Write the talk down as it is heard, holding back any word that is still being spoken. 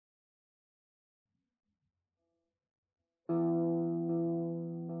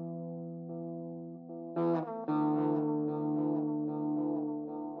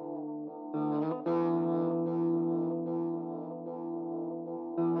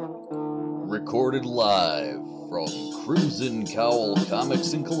Recorded live from Crimson Cowl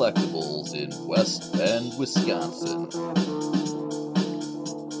Comics and Collectibles in West Bend, Wisconsin.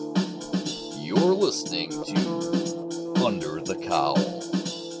 You're listening to Under the Cowl.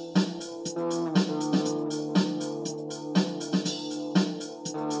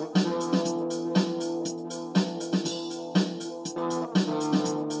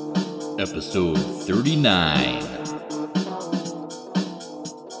 Episode 39.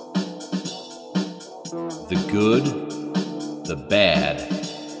 The good, the bad,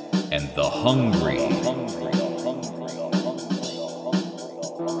 and the hungry.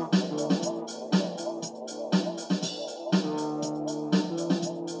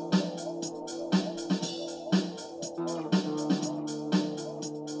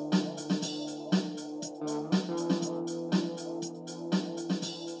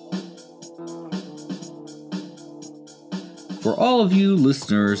 For all of you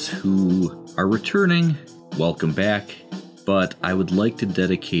listeners who are returning, welcome back, but I would like to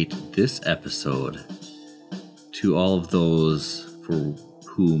dedicate this episode to all of those for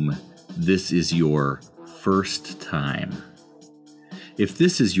whom this is your first time. If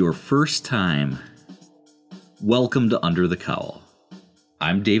this is your first time, welcome to Under the Cowl.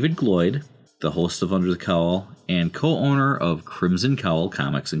 I'm David Gloyd, the host of Under the Cowl and co-owner of Crimson Cowl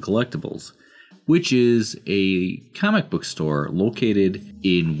Comics and Collectibles, which is a comic book store located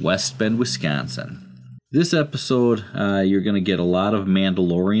in West Bend, Wisconsin. This episode, you're going to get a lot of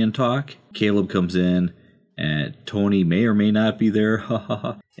Mandalorian talk. Caleb comes in, and Tony may or may not be there.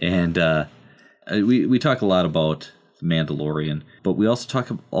 And we talk a lot about the Mandalorian, but we also talk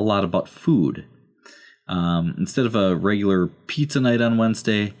a lot about food. Instead of a regular pizza night on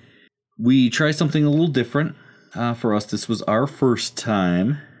Wednesday, we try something a little different. For us, this was our first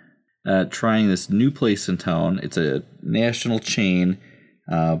time trying this new place in town. It's a national chain,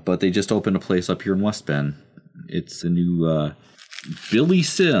 but they just opened a place up here in West Bend. It's a new Billy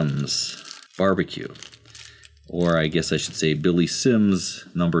Sims barbecue. Or I guess I should say Billy Sims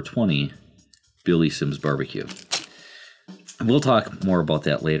number 20, Billy Sims barbecue. We'll talk more about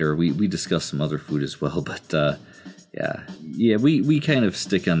that later. We discuss some other food as well, but we kind of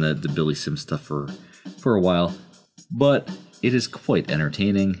stick on the Billy Sims stuff for a while. But it is quite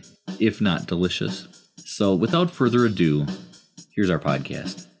entertaining, if not delicious. So without further ado, here's our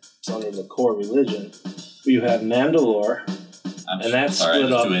podcast. Under the core religion, you have Mandalore, and that's split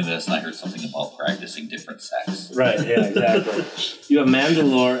up. I was doing this and I heard something about practicing different sects. Right, yeah, exactly. You have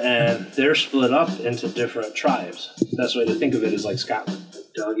Mandalore, and they're split up into different tribes. The best way to think of it is like Scotland.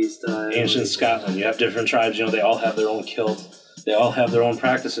 Doggy style. Ancient Scotland. You have different tribes, they all have their own kilt. They all have their own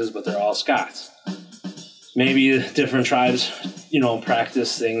practices, but they're all Scots. Maybe different tribes,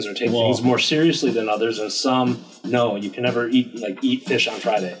 practice things or take things more seriously than others, and some, no, you can never eat fish on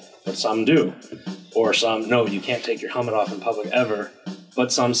Friday, but some do. Or some, no, you can't take your helmet off in public ever,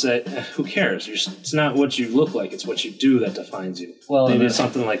 but some say, who cares? It's not what you look like, it's what you do that defines you. Well, maybe it's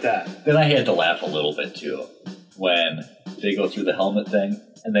something like that. Then I had to laugh a little bit, too, when they go through the helmet thing,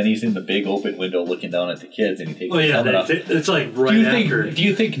 and then he's in the big open window looking down at the kids, and he takes his helmet off. It's like right after. Do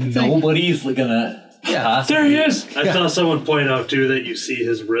you think nobody's going to... Yeah, there he is. I saw someone point out too that you see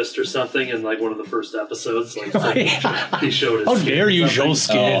his wrist or something in like one of the first episodes. He showed his. How dare you show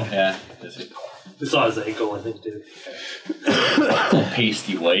skin? Oh, yeah. You saw his ankle, I think, too. All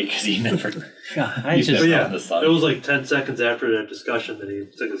pasty white because he never. It was like 10 seconds after that discussion that he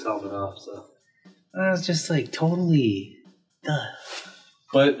took his helmet off. So I was just like totally. Duh.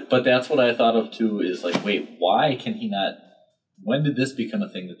 But that's what I thought of too. Is like, wait, why can he not? When did this become a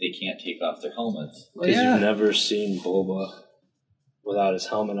thing that they can't take off their helmets? Because you've never seen Boba without his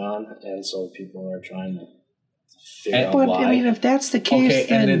helmet on, and so people are trying to figure out why. But, I mean, if that's the case,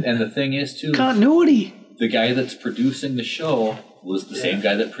 then... And the thing is, too... Continuity! The guy that's producing the show was the same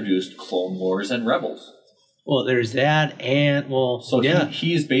guy that produced Clone Wars and Rebels. Well, there's that, and,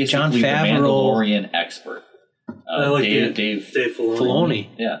 he's basically the Mandalorian expert. I like Dave Filoni.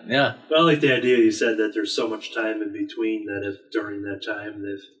 Yeah. I like the idea you said that there's so much time in between that if during that time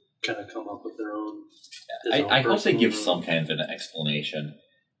they've kind of come up with their own. I hope they give some kind of an explanation,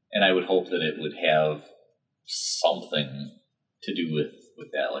 and I would hope that it would have something to do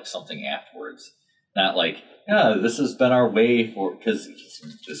with that, like something afterwards. Not like, this has been our way because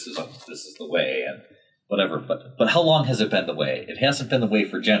this is the way and whatever. But how long has it been the way? It hasn't been the way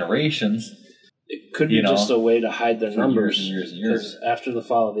for generations. It could be just a way to hide their numbers. Years and years. After the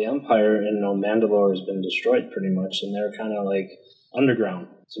fall of the Empire, Mandalore has been destroyed pretty much, and they're kind of like underground.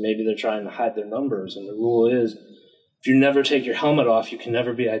 So maybe they're trying to hide their numbers, and the rule is, if you never take your helmet off, you can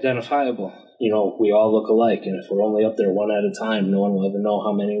never be identifiable. We all look alike, and if we're only up there one at a time, no one will ever know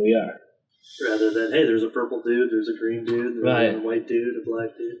how many we are. Rather than, hey, there's a purple dude, there's a green dude, there's a white dude, a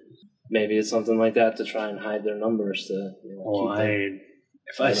black dude. Maybe it's something like that to try and hide their numbers.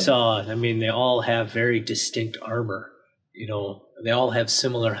 If I saw, they all have very distinct armor. They all have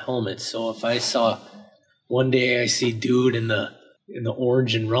similar helmets. So if I saw one day I see dude in the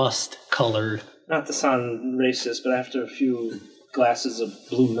orange and rust colored. Not to sound racist, but after a few glasses of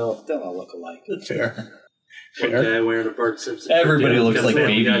blue milk, they'll all look alike. Fair. One guy wearing a Bart Simpson. Everybody looks like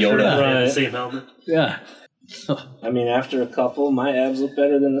Baby Yoda. Right. The same helmet. Yeah. After a couple, my abs look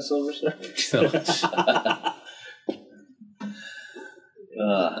better than the Silver Surfer.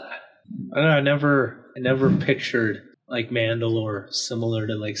 I never pictured like Mandalore similar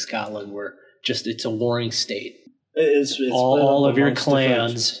to like Scotland, where just it's a warring state. It's all of your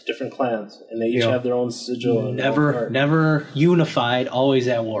clans, different clans, and they each have their own sigil. Never unified, always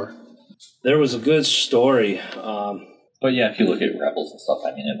at war. There was a good story. But yeah, if you look at Rebels and stuff,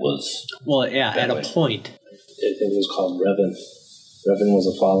 it was... Well, yeah, at a point. I think it was called Revan. Revan was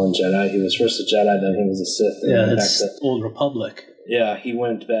a fallen Jedi. He was first a Jedi, then he was a Sith. Yeah, that's Old Republic. Yeah, he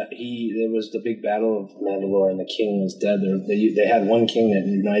went back. There was the big battle of Mandalore, and the king was dead. They had one king that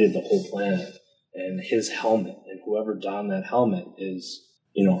united the whole planet, and his helmet, and whoever donned that helmet is,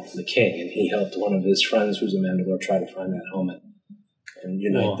 the king, and he helped one of his friends who's a Mandalore try to find that helmet and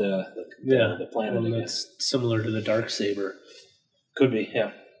unite the planet again. That's similar to the Darksaber. Could be,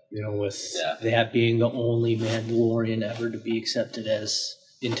 yeah. With that being the only Mandalorian ever to be accepted as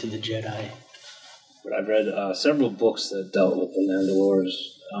into the Jedi. But I've read several books that dealt with the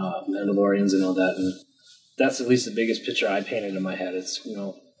Mandalorians and all that, and that's at least the biggest picture I painted in my head. It's,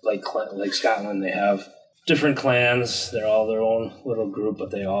 like Scotland, they have different clans. They're all their own little group,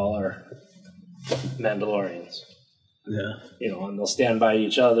 but they all are Mandalorians. Yeah. And they'll stand by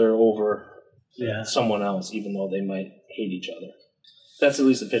each other over someone else, even though they might hate each other. That's at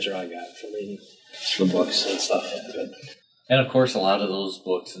least the picture I got from reading the books and stuff. And of course, a lot of those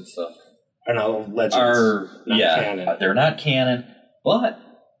books and stuff are not legends. Canon. They're not canon. But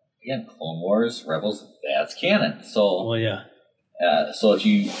again, Clone Wars, Rebels, that's canon. So, well, yeah. So if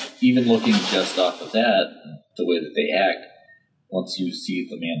you even looking just off of that, the way that they act, once you see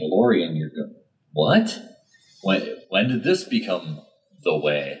the Mandalorian, you're going, what? When did this become the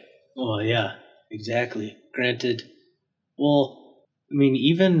way? Oh yeah, exactly. Granted, well.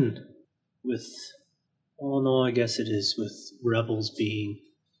 Even with, I guess it is with Rebels being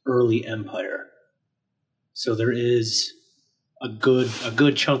early Empire. So there is a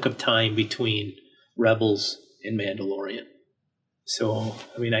good chunk of time between Rebels and Mandalorian. So,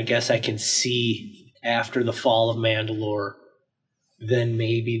 I guess I can see after the fall of Mandalore, then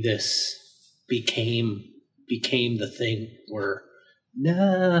maybe this became the thing where,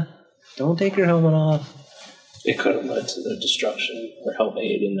 nah, don't take your helmet off. It could have led to their destruction or help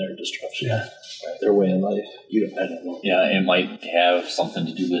aid in their destruction. Yeah. Their way of life. I don't know. Yeah, it might have something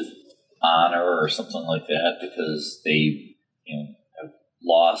to do with honor or something like that because they, have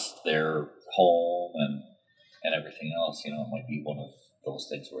lost their home and everything else. It might be one of those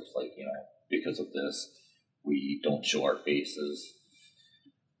things where it's like, because of this, we don't show our faces.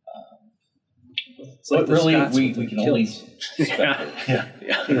 It's like really, we can only speculate. Yeah.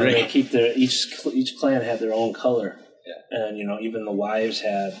 They keep each clan had their own color, and even the wives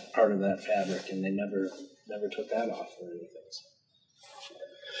had part of that fabric, and they never took that off or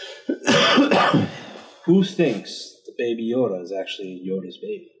anything. Who thinks the baby Yoda is actually Yoda's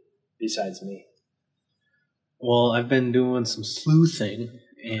baby, besides me? Well, I've been doing some sleuthing,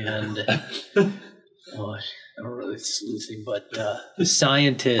 and not really sleuthing, but the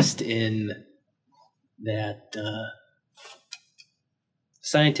scientist in that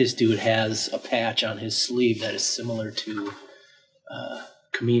scientist dude has a patch on his sleeve that is similar to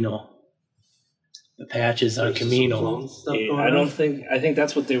Kamino. The patches on Kamino. I think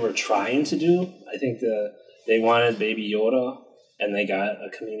that's what they were trying to do. I think they wanted Baby Yoda, and they got a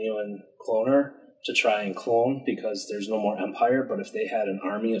Kaminoan cloner to try and clone because there's no more Empire. But if they had an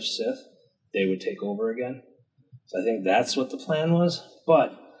army of Sith, they would take over again. So I think that's what the plan was.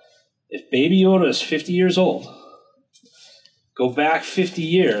 But if Baby Yoda is 50 years old, go back 50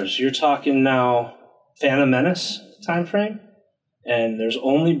 years, you're talking now Phantom Menace time frame, and there's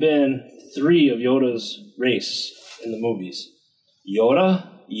only been 3 of Yoda's race in the movies. Yoda,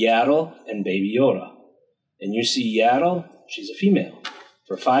 Yaddle, and Baby Yoda. And you see Yaddle, she's a female.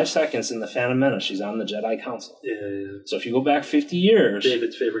 For 5 seconds in the Phantom Menace, she's on the Jedi Council. Yeah. So if you go back 50 years...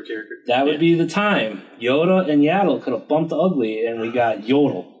 David's favorite character. That would be the time. Yoda and Yaddle could have bumped ugly, and we got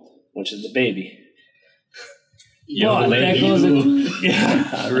Yodel, which is the baby. But that goes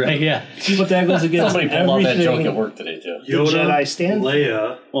Yeah, right, yeah. But that goes against Somebody pulled out that joke everything at work today, too. the Jedi stand for.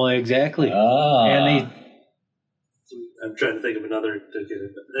 Leia. Well, exactly. Ah. And I'm trying to think of another to get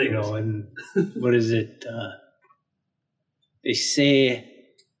it. But they, and what is it? They say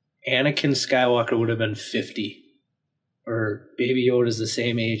Anakin Skywalker would have been 50. Or Baby Yoda's the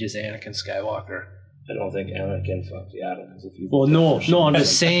same age as Anakin Skywalker. I don't think Anakin fucked Yaddle. Well, no, I'm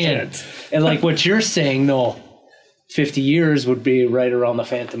just saying. And like what you're saying, no, 50 years would be right around the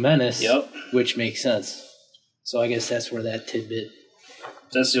Phantom Menace. Yep. Which makes sense. So I guess that's where that tidbit.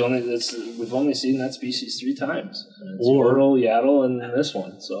 We've only seen that species 3 times. Or Yaddle, and this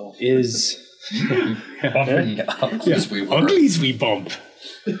one. So is Uglies we bump.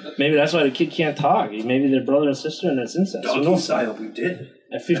 maybe that's why the kid can't talk. Maybe they're brother and sister, and it's incest. Doggy style, we did.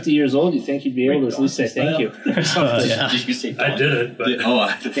 At 50 years old, you think you'd be able to at least say thank you. Yeah. Did you say I donkey? didn't, but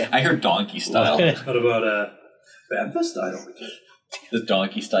I heard donkey style. what about Bantha style? We did. The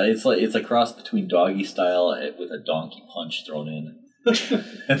donkey style. It's a cross between doggy style with a donkey punch thrown in.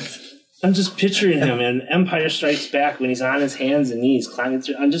 I'm just picturing him in Empire Strikes Back when he's on his hands and knees climbing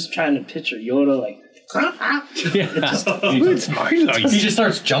through. I'm just trying to picture Yoda like. It's my life. He just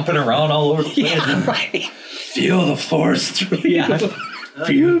starts jumping around all over the place. Yeah, right. Feel the force through you. Yeah.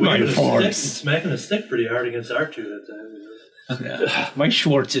 Feel my force. Smacking a stick pretty hard against R2 that time. You know? Yeah. My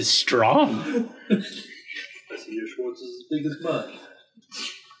Schwartz is strong. I see your Schwartz is as big as mine.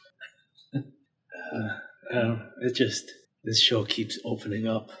 This show keeps opening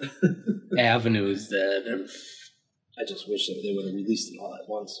up avenues that are. I just wish that they would have released it all at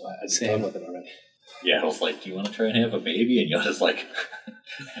once. So I'd Same. done with it already. Yeah, I was like, do you want to try and have a baby? And Yoda's like,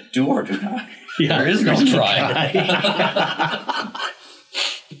 do or do not. Yeah, there is no try.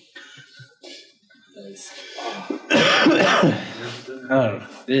 I don't know.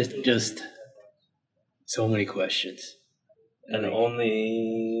 There's just so many questions. And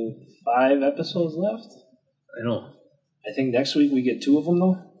only 5 episodes left. I know. I think next week we get 2 of them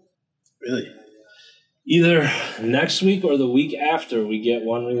though. Really? Either next week or the week after we get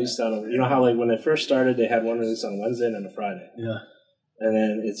one released on. You know how like when they first started they had one released on a Wednesday and a Friday. Yeah. And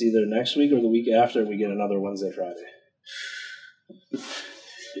then it's either next week or the week after we get another Wednesday, Friday.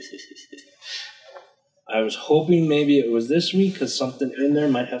 I was hoping maybe it was this week because something in there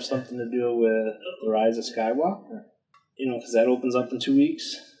might have something to do with The Rise of Skywalker. You know, because that opens up in 2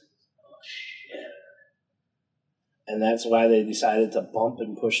 weeks. And that's why they decided to bump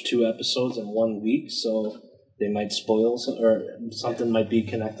and push 2 episodes in 1 week, so they might spoil or something might be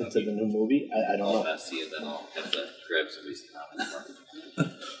connected to the new movie. I don't know. Messy, and then I'll have to grab somebody's comics.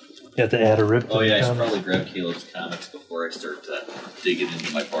 You have to add a rip. Oh yeah, I should probably grab Caleb's comics before I start digging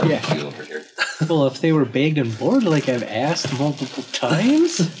into my barbecue over here. Well, if they were baked and bored like I've asked multiple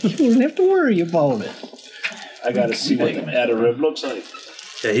times, you wouldn't have to worry about it. I got to see what the add a rib looks like.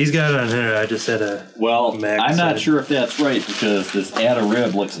 Yeah, he's got it on here. I just had a. Well, Max I'm not said- sure if that's right because this add a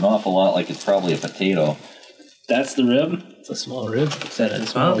rib looks an awful lot like it's probably a potato. That's the rib? It's a small rib. Is that a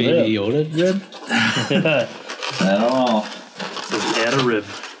small Baby Yoda rib? I don't know. It says add a rib.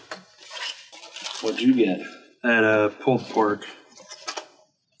 What'd you get? I had a pulled pork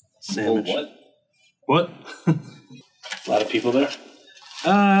sandwich. Oh, What? what? A lot of people there?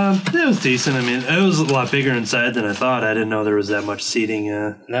 It was decent. I mean, it was a lot bigger inside than I thought. I didn't know there was that much seating.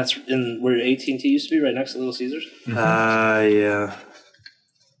 And that's in where AT&T used to be, right next to Little Caesars? Yeah.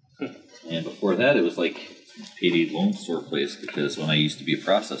 And before that, it was like Payday Loan Store place because when I used to be a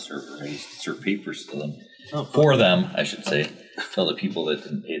process server, I used to serve papers to them. Oh, For them, I should say. Tell the people that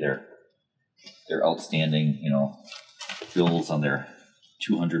didn't pay their outstanding, bills on their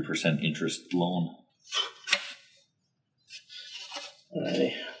 200% interest loan.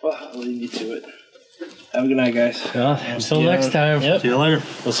 Alrighty. Well, I'll leave you to it. Have a good night, guys. Well, until next time. Yep. See you later.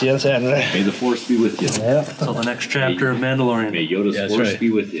 We'll see you on Saturday. May the force be with you. Yeah. Till the next chapter of Mandalorian. May Yoda's Yeah, that's force right. be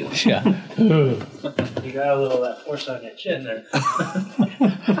with you. Yeah. You got a little of that force on your chin there.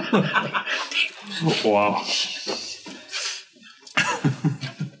 Wow.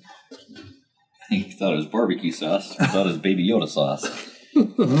 He thought it was barbecue sauce. I thought it was Baby Yoda sauce.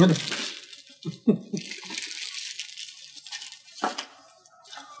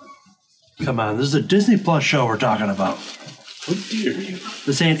 Come on, this is a Disney Plus show we're talking about.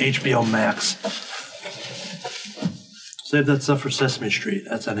 This ain't HBO Max. Save that stuff for Sesame Street.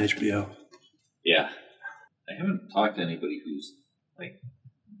 That's on HBO. Yeah. I haven't talked to anybody who's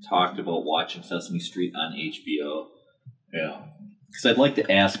talked about watching Sesame Street on HBO. Yeah. Because I'd like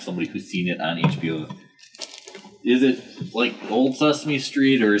to ask somebody who's seen it on HBO, is it like old Sesame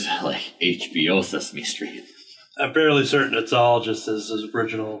Street or is it like HBO Sesame Street? I'm fairly certain it's all just as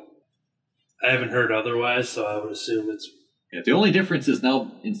original I haven't heard otherwise, so I would assume it's... Yeah, the only difference is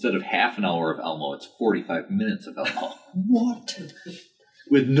now, instead of half an hour of Elmo, it's 45 minutes of Elmo. What?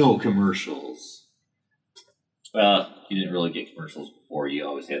 With no commercials. You didn't really get commercials before. You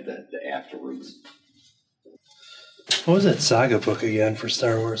always had the afterwards. What was that saga book again for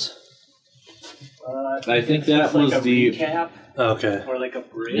Star Wars? I think that was like the recap Okay. or like a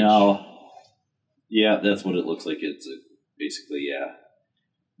bridge. No. Yeah, that's what it looks like. It's basically, yeah.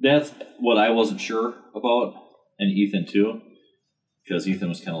 That's what I wasn't sure about, and Ethan too, because Ethan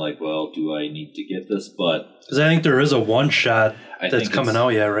was kind of like, "Well, do I need to get this?" But Because I think there is a one shot I that's think coming out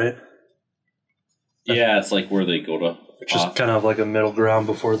yet, right? Yeah, it's like where they go to. Just kind of like a middle ground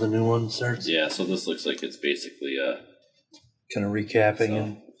before the new one starts. Yeah, so this looks like it's basically Kind of recapping, So-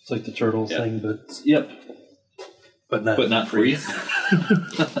 and it's like the Turtles Yeah. thing, but Yep, not not free.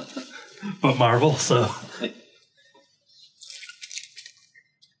 but Marvel. So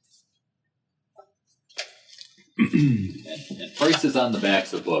and prices on the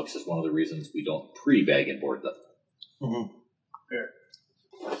backs of books is one of the reasons we don't pre-bag and board them.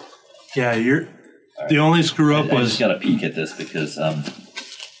 yeah, you're All the only screw up I was just got to peek at this because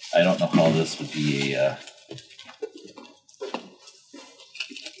I don't know how this would be a.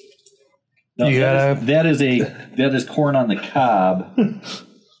 No, You gotta- that is corn on the cob,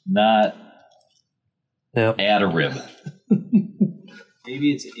 not Yep. add a rib.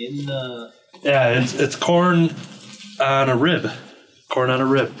 Maybe it's in the. Yeah, it's corn on a rib. Corn on a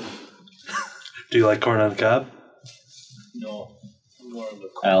rib. Do you like corn on the cob? No. More of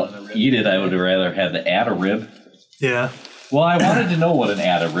a I'll eat it. I would rather have the add a rib. Yeah, Well, I wanted to know what an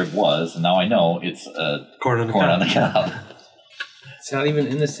add a rib was, and now I know it's corn on the corn cob. on the cob. It's not even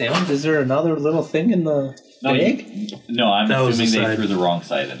in the sandwich. Is there another little thing in the No, bag? No, I'm That was assuming the they side. threw the wrong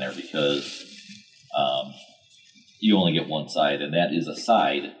side in there because you only get one side, and that is a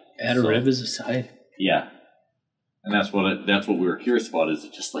side. Add a rib as a side. Yeah, and that's what we were curious about. Is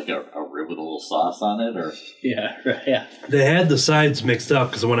it just like a rib with a little sauce on it, or Yeah, right. Yeah. They had the sides mixed up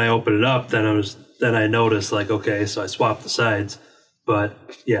because when I opened it up, then I noticed like, okay, so I swapped the sides, but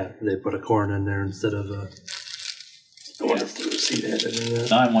yeah, they put a corn in there instead of a. I wonder if the receipt had it in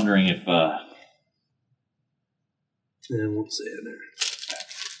that. now I'm wondering if Yeah, it won't say in there.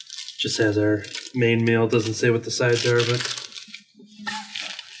 Just has our main meal. Doesn't say what the sides are, but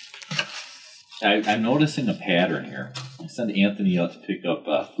I'm noticing a pattern here. I send Anthony out to pick up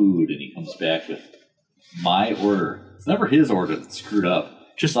food, and he comes back with my order. It's never his order that's screwed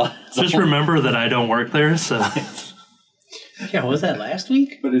up. just It's remember that I don't work there. So Yeah, was that last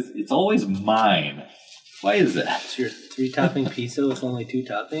week? but it's always mine. Why is that? It's your 3-topping pizza with only 2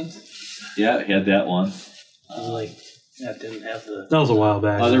 toppings? Yeah, I had that one. I was like, that didn't have the. that was a while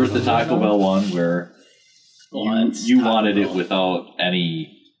back. There was the Taco Bell one where Oh, that's you Taco wanted it Bell. without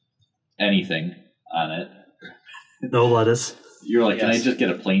anything on it. No lettuce. You're like, can I Yes. just get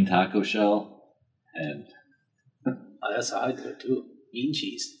a plain taco shell? And Oh, that's how I do it too. Meat and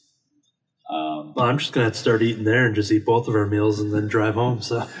cheese. Well, I'm just gonna have to start eating there and just eat both of our meals and then drive home.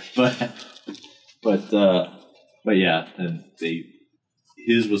 So but yeah, and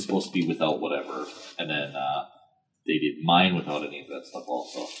his was supposed to be without whatever, and then they did mine without any of that stuff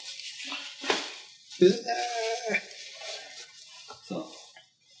also. So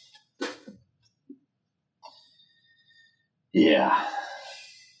yeah,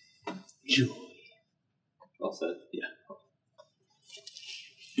 Joy. well said. Yeah.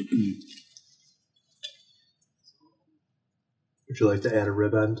 would you like to add a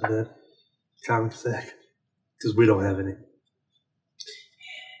rib on to that comic sack? Because we don't have any.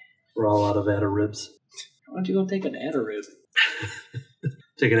 We're all out of add ribs. Why don't you go take an Adder rib?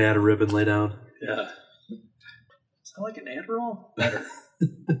 Take an add rib and lay down. Yeah. Is that like an Adderall? Better.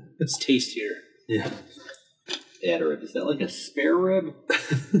 It's tastier. Yeah. Add a rib. Is that like a spare rib?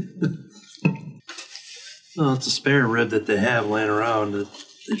 No, it's a spare rib that they have laying around that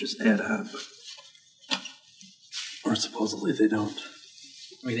they just add on. Or supposedly they don't.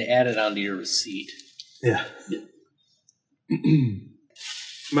 I mean, they add it onto your receipt. Yeah.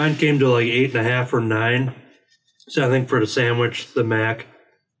 Mine came to like 8.5 or 9. So I think for the sandwich, the mac,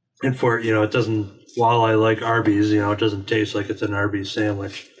 and for it doesn't. While I like Arby's, it doesn't taste like it's an Arby's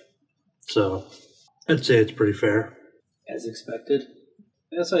sandwich. So I'd say it's pretty fair. As expected.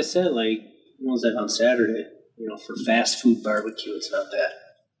 That's what I said, like, what was that on Saturday? For fast food barbecue, it's not bad.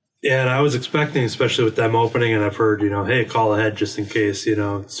 Yeah, and I was expecting, especially with them opening, and I've heard, hey, call ahead just in case,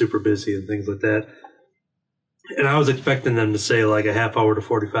 it's super busy and things like that. And I was expecting them to say like a half hour to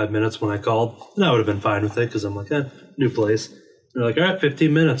 45 minutes when I called. And I would have been fine with it because I'm like, new place. They're like, all right,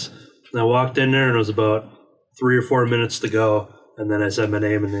 15 minutes. And I walked in there and it was about 3 or 4 minutes to go. And then I said my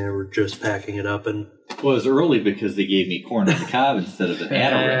name, and they were just packing it up, and Well, it was early because they gave me corn on the cob instead of an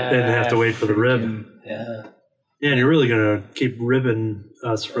Adderall. didn't have to wait for the rib. Yeah. Yeah, and you're really gonna keep ribbing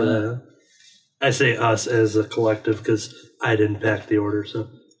us for that. Huh? I say us as a collective because I didn't pack the order. So,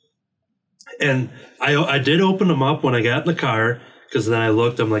 and I did open them up when I got in the car because then I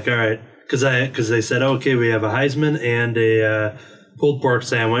looked. I'm like, all right, because they said, okay, we have a Heisman and a pulled pork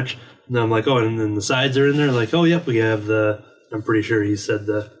sandwich. And then I'm like, oh, and then the sides are in there. Like, oh, yep, we have the. I'm pretty sure he said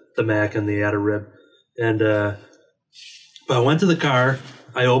the mac and the add a rib. And but I went to the car.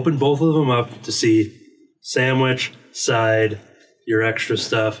 I opened both of them up to see sandwich, side, your extra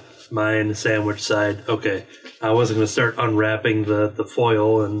stuff, mine, sandwich, side. Okay. I wasn't going to start unwrapping the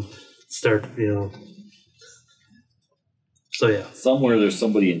foil and start, So, yeah. Somewhere there's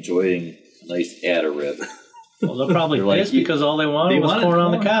somebody enjoying a nice Adderall. Well, they're probably They're like, pissed because all they wanted was wanted corn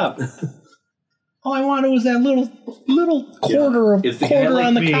on the cob. All I wanted was that little quarter It's the guy quarter like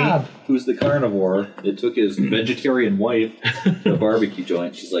on the me, cob. who's the carnivore that took his vegetarian wife to a barbecue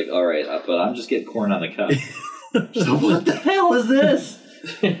joint. She's like, all right, but I'm just getting corn on the cob. So what the hell is this?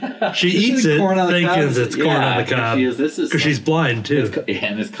 She eats it thinking it's corn on the cob. She is. This is Because she's blind, too.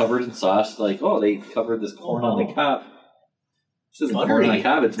 and it's covered in sauce. Like, oh, they covered this corn on the cob. This isn't corn Buttery. on the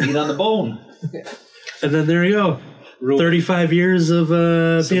cob. It's meat on the bone. And then there you go. 35 years of being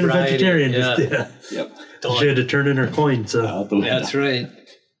a Sobriety, vegetarian. yeah. Just, Yep. She had to turn in her coin, so. That's right.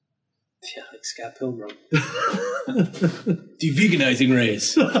 Yeah, like Scott Pilgrim. Deveganizing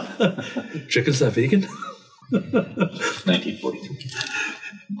race. Chicken's not vegan? 1942.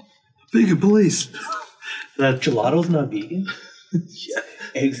 Vegan police. That Gelato's not vegan? Yeah.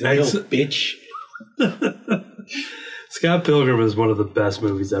 Eggs, Eggs- milk, bitch. Scott Pilgrim is one of the best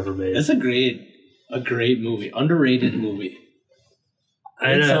movies ever made. That's a great movie. Underrated movie.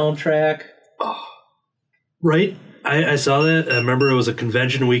 Great I soundtrack. Right? I saw that. I remember it was a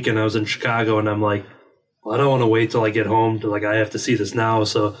convention weekend. I was in Chicago, and I'm like, well, I don't want to wait till I get home to I have to see this now.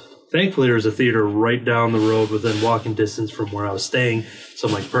 So thankfully, there was a theater right down the road within walking distance from where I was staying. So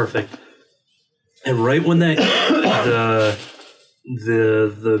I'm like, perfect. And right when that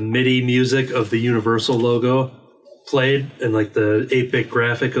the MIDI music of the Universal logo played and the 8-bit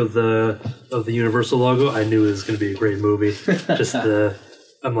graphic of the Universal logo, I knew it was going to be a great movie.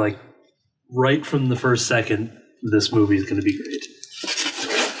 I'm like, right from the first second, this movie is going to be great.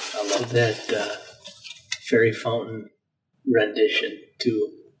 I love that Fairy Fountain rendition, too.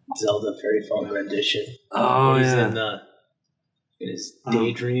 Zelda Fairy Fountain rendition. Oh, He's yeah. in his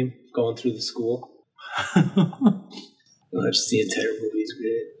daydream going through the school. Just the entire movie is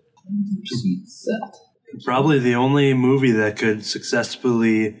great. Probably the only movie that could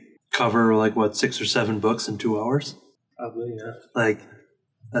successfully cover 6 or 7 books in 2 hours. Probably, yeah.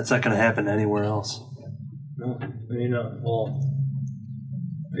 That's not going to happen anywhere else. No, maybe not. Well,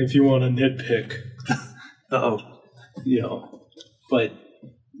 if you want to nitpick, but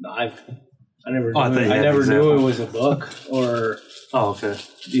I never knew, knew it was a book or. Oh, okay.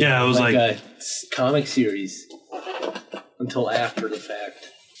 Yeah, it was a comic series until after the fact.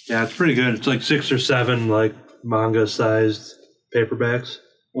 Yeah, it's pretty good. It's 6 or 7 manga-sized paperbacks.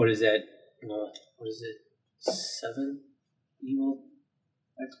 What is that? What is it? 7 evil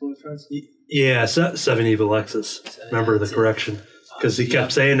ex-boyfriends? Yeah, 7 evil exes. Remember the correction. Because he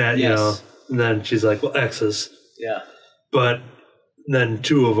kept saying that, and then she's like, well, exes. Yeah. But then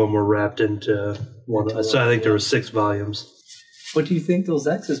 2 of them were wrapped into one. So I think there were 6 volumes. What do you think those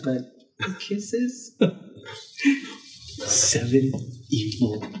exes meant? Kisses? 7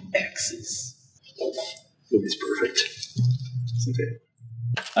 evil exes. Movie's perfect. It's okay.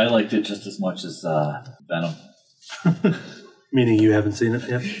 I liked it just as much as Venom. Meaning you haven't seen it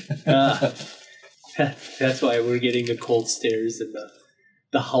yet? That's why we're getting the cold stares and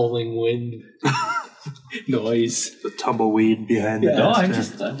the howling wind noise. The tumbleweed behind the No,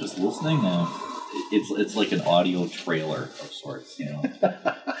 desk. I'm just listening. It's like an audio trailer of sorts. You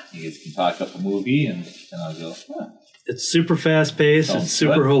guys can talk up a movie, and I'll go. Huh. It's super fast paced. Sounds It's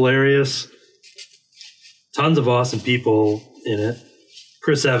super good. hilarious. Tons of awesome people in it.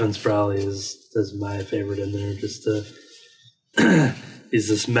 Chris Evans probably is my favorite in there. Just he's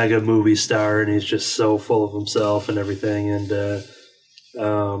this mega movie star, and he's just so full of himself and everything. And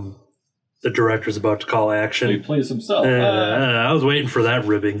the director's about to call action. So he plays himself. I was waiting for that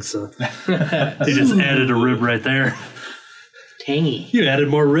ribbing, so he just added a rib right there. Tangy. You added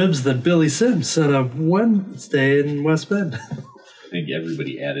more ribs than Billy Sims on a Wednesday in West Bend. I think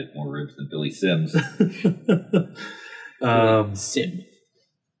everybody added more ribs than Billy Sims. Sim.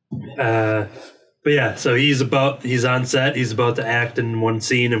 But yeah, so he's on set, he's about to act in one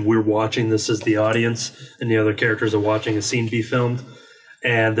scene, and we're watching this as the audience, and the other characters are watching a scene be filmed.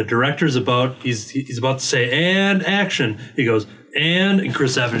 And the director's he's about to say, and action. He goes, and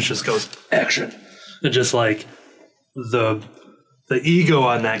Chris Evans just goes, action. And just like the ego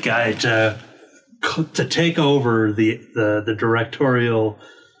on that guy to take over the directorial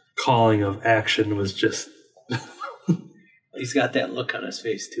calling of action was just... He's got that look on his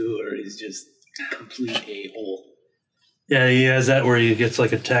face too, where he's just a complete a-hole. Yeah, he has that where he gets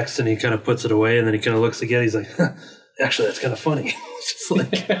like a text and he kind of puts it away and then he kind of looks again. He's like, actually, that's kind of funny. It's just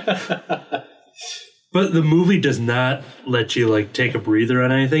like... But the movie does not let you like take a breather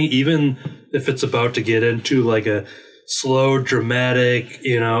on anything, even if it's about to get into like a slow, dramatic,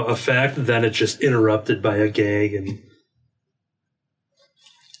 effect. Then it's just interrupted by a gag. And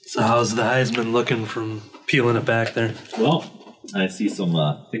so, how's the Heisman looking from peeling it back there? Well, I see some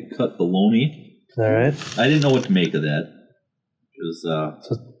thick cut bologna. All right. I didn't know what to make of that.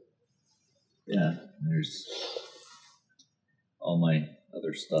 Yeah, there's all my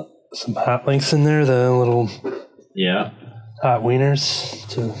other stuff. Some hot links in there, the little hot wieners,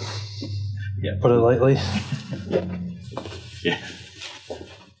 to put it lightly. Yeah.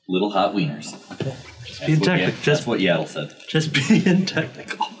 Little hot wieners. Just being technical. That's what Yaddle said. Just being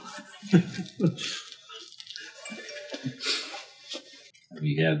technical.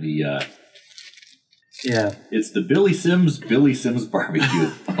 We have the... Yeah. It's the Billy Sims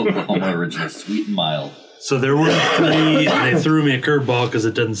Barbecue Oklahoma Original Sweet and Mild. So there were 3, and they threw me a curveball because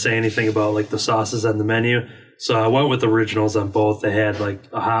it doesn't say anything about like the sauces on the menu. So I went with originals on both. They had like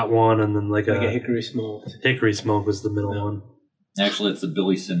a hot one and then like a hickory smoke. Hickory smoke was the middle one. Actually, it's the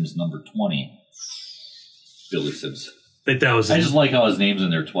Billy Sims number 20. Billy Sims. I think that was. I just like how his name's in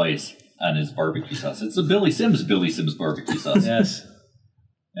there twice on his barbecue sauce. It's the Billy Sims barbecue sauce. Yes.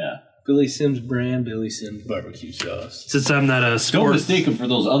 Yeah. Billy Sims brand, Billy Sims barbecue sauce. Since I'm not a sports... Don't mistake him for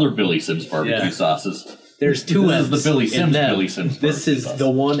those other Billy Sims barbecue sauces. There's 2 This M's. is the Billy Sims This is sauce. the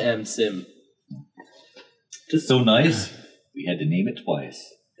 1 M Sim. Just so nice, we had to name it twice.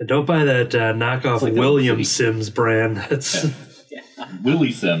 And don't buy that knockoff like William Sims brand. It's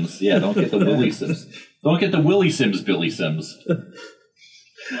Willie Sims. Yeah, don't get the Willie Sims. Don't get the Willie Sims Billy Sims.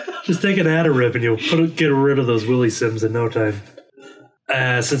 just take an Adderib and you'll get rid of those Willie Sims in no time.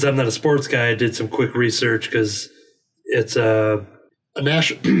 Since I'm not a sports guy, I did some quick research because it's a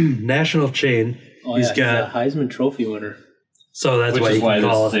national chain. Oh, He's he's got a Heisman Trophy winner. So that's Which why is you why can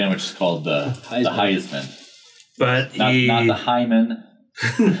this call it. sandwich is called the Heisman. But Not the Hyman.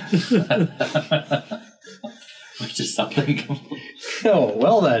 Which is something. Oh,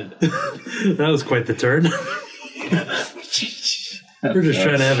 well then. that was quite the turn. We're just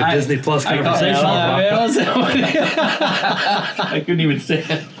trying to have a Disney Plus conversation. I couldn't even say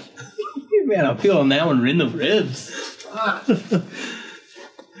it. Man, I'm feeling that one in the ribs.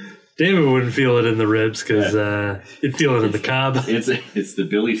 David wouldn't feel it in the ribs because he'd feel it in the cob. It's the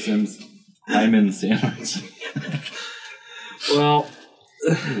Billy Sims Hyman sandwich. Well,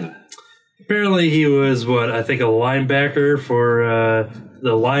 apparently he was I think a linebacker for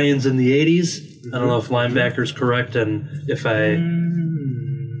the Lions in the 80s. I don't know if linebacker's correct, and if I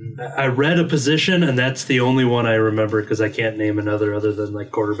read a position, and that's the only one I remember because I can't name another other than like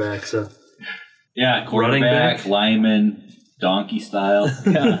quarterback. So yeah, quarterback, lineman, donkey style.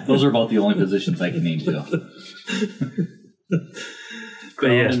 Yeah, those are about the only positions I can name too.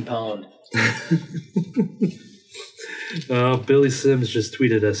 Ground and pound. Billy Sims just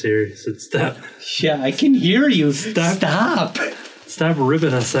tweeted us here. He said, "Stop." Yeah, I can hear you. Stop. Stop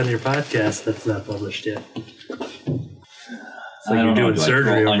ribbing us on your podcast that's not published yet. It's like you're doing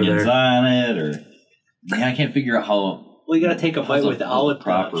surgery over onions there. on it, or I can't figure out how. Well, you got to take a bite without the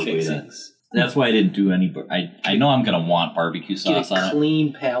proper way to. fixings. That's why I didn't do any. I know I'm gonna want barbecue sauce Get a on it,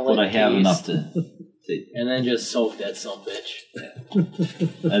 clean palate, but I have enough to. And then just soak that bitch.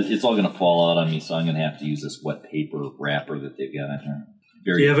 It's all gonna fall out on me, so I'm gonna have to use this wet paper wrapper that they've got in here.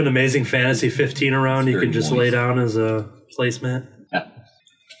 Do you have an amazing Fantasy 15 around you can just moist. lay down as a placemat? Yeah.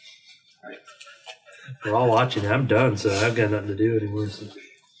 We're all watching. I'm done, so I've got nothing to do anymore. So.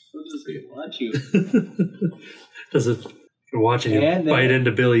 We'll just watch you. Does it? You're watching you And bite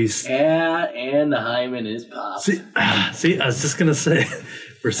into Billy's. And the hymen is popped. See, I was just gonna say,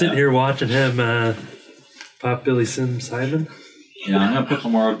 we're sitting here watching him pop Billy Sims hymen. Yeah, I'm gonna put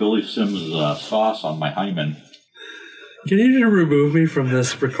some more Billy Sims sauce on my hymen. Can you just remove me from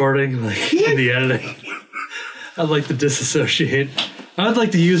this recording, like in the editing? I'd like to disassociate. I'd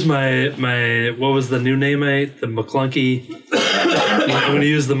like to use my what was the new name? The McClunky. I'm going to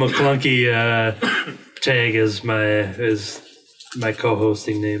use the McClunky tag as my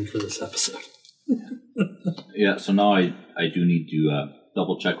co-hosting name for this episode. Yeah, so now I do need to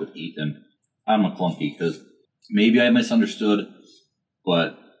double check with Ethan on McClunky, because maybe I misunderstood,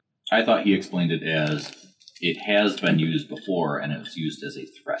 but I thought he explained it as it has been used before and it was used as a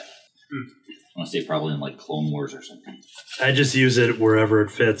threat. I want to say probably in like Clone Wars or something. I just use it wherever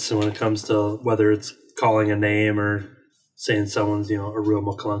it fits, and when it comes to whether it's calling a name or saying someone's, a real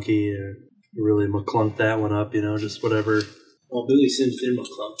McClunky, or really McClunk that one up, just whatever. Well, Billy Sims did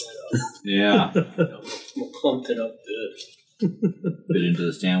McClunk that up. Yeah. McClunked it up good. Bit into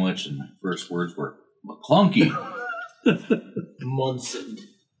the sandwich, and my first words were McClunky. Munson.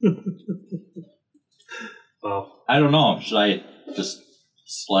 Well, I don't know. Should I just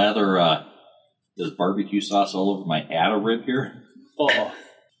slather this barbecue sauce all over my atta rib here? Oh,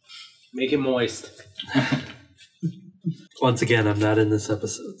 make it moist. once again, I'm not in this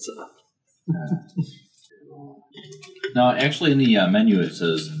episode, so. Now, actually, in the menu it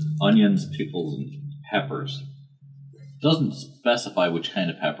says onions, pickles, and peppers. It doesn't specify which kind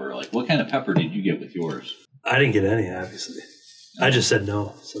of pepper. Like, what kind of pepper did you get with yours? I didn't get any, obviously. I just said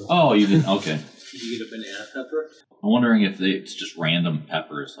no. So. Oh, you didn't? Okay. Did you get a banana pepper? I'm wondering if it's just random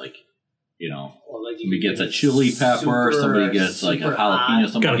peppers, like, Or like somebody gets a chili pepper, somebody gets like a jalapeno,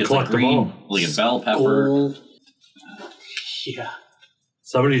 somebody gets a green, like a bell pepper. Gold. Yeah.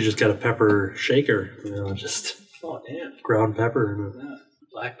 Somebody just got a pepper shaker, just Oh, damn. ground pepper. Yeah.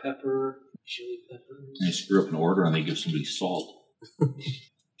 Black pepper, chili pepper. They screw up an order and they give somebody salt.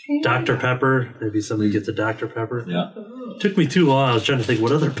 Dr. Pepper. Maybe somebody gets a Dr. Pepper. Yeah. Oh. Took me too long. I was trying to think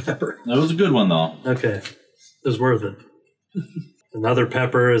what other pepper. That was a good one, though. Okay. It was worth it. Another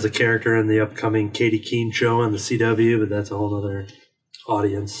Pepper is a character in the upcoming Katie Keene show on the CW, but that's a whole other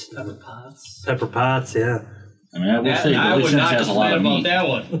audience. Pepper Potts. Pepper Potts, yeah. I mean, I will say I Billy would Sims not has a lot complain of about meat. that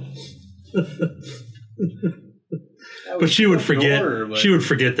one. But she would forget. Order, but She would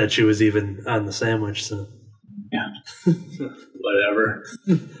forget that she was even on the sandwich. So whatever.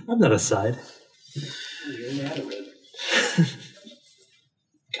 I'm not a side. You're not a rib.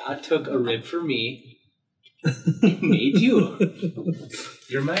 God took a rib for me and made you.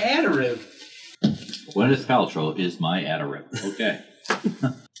 You're my Adarib. Gwyneth Paltrow is my Adarib. Okay.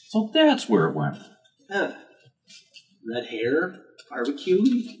 So that's where it went. Red hair, barbecue.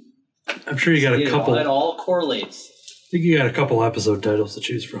 I'm sure you got a couple. That all correlates. I think you got a couple episode titles to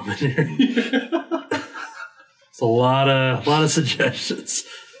choose from in here. It's a lot of suggestions.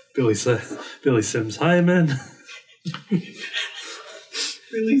 Billy Sims Hyman.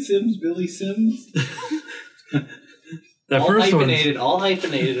 Billy Sims. That all first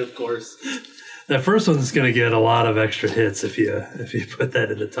hyphenated, of course. That first one's going to get a lot of extra hits if you put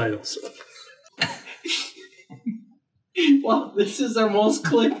that in the title. So. Wow, this is our most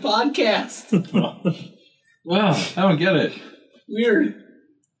clicked podcast. Well, I don't get it. Weird.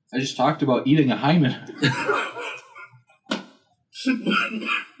 I just talked about eating a hymen.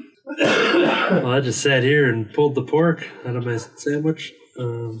 Well, I just sat here and pulled the pork out of my sandwich.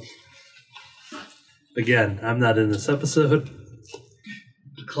 Again, I'm not in this episode.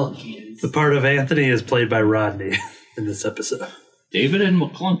 Clunky. The part of Anthony is played by Rodney in this episode. David and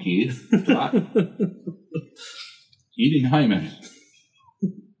McClunky eating hymen.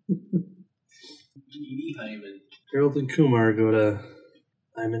 Edie Hyman. Harold and Kumar go to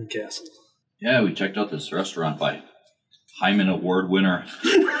Hyman Castle. Yeah, we checked out this restaurant by Hyman Award winner.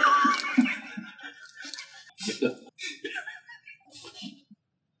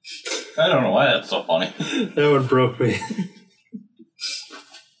 I don't know why that's so funny. That one broke me.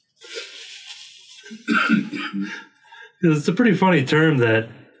 It's a pretty funny term that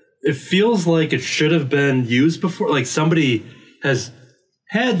it feels like it should have been used before. Like somebody has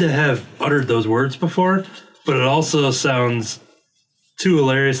had to have uttered those words before, but it also sounds too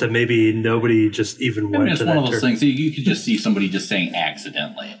hilarious that maybe nobody just even went it's to one that of those term. things you could just see somebody just saying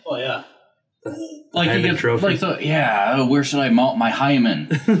accidentally. Oh, yeah. Like you Hyman get, trophy. like so, yeah. Where should I mount my hymen?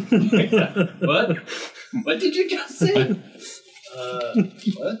 What? What did you just say?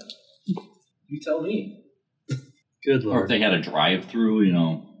 What? You tell me. Good Or if lord. they had a drive-through,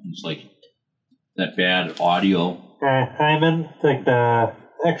 it's like that bad audio. Hyman, take the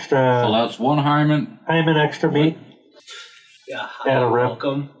extra So that's one hymen. Hyman extra meat. Yeah, Add a rib.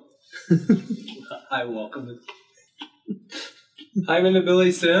 welcome. Hi, welcome. Hyman to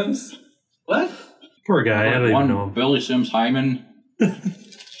Billy Sims? What? Poor guy. I don't even know One him. Billy Sims hymen.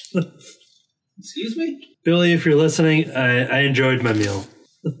 Excuse me? Billy, if you're listening, I enjoyed my meal.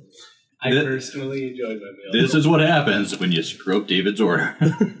 I personally enjoyed my meal. This is what happens when you screw up David's order.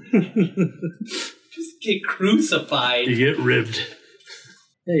 Just get crucified. You get ribbed.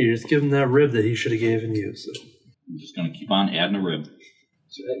 Hey, you just give him that rib that he should have given you. So. I'm just gonna keep on adding a rib.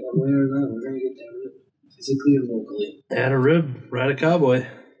 So one way or another, we're going to get that rib. Physically or locally. Add a rib, ride a cowboy.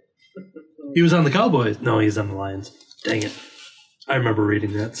 He was on the Cowboys. No, he's on the Lions. Dang it. I remember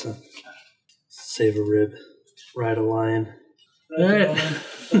reading that, so. Save a rib, ride a lion. All right.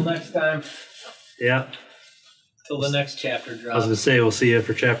 Until next time. Yeah. Till the next chapter I was drops. going to say, we'll see you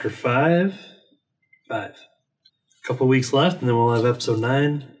for chapter 5. 5. A couple weeks left, and then we'll have episode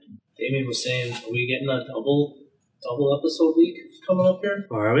 9. Damien was saying, are we getting a double episode week coming up here?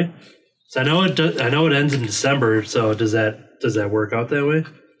 Or are we? So I know it ends in December, so does that work out that way?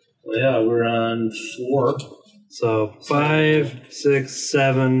 Well, yeah, we're on 4. So 5, 6,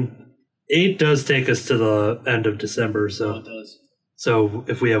 7, 8 does take us to the end of December. So it So does. so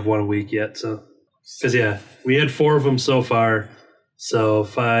if we have 1 week yet, so because yeah, we had 4 of them so far. So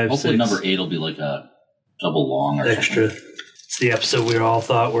 5, Hopefully 6 number 8 will be like a double long or extra. something. It's the episode we all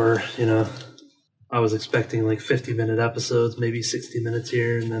thought were, I was expecting like 50-minute episodes, maybe 60 minutes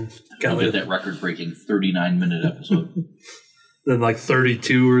here, and then We'll got get that record-breaking 39-minute episode. then like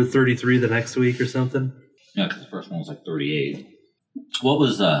 32 or 33 the next week or something. Yeah, because the first one was like 38. What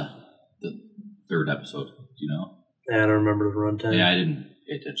was the third episode? Do you know? I don't remember the runtime. Yeah, I didn't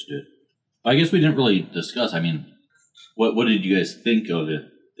pay attention to it. I guess we didn't really discuss. I mean, what did you guys think of it,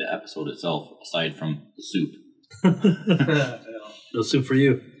 the episode itself, aside from the soup? No soup for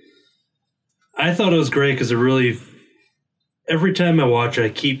you. I thought it was great because it really, every time I watch it, I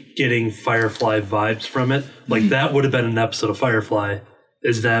keep getting Firefly vibes from it. Like that would have been an episode of Firefly,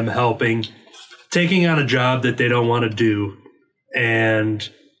 is them taking on a job that they don't want to do and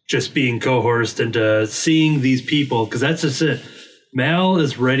just being coerced into seeing these people, because that's just it. Mal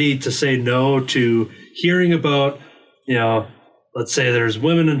is ready to say no to hearing about, let's say there's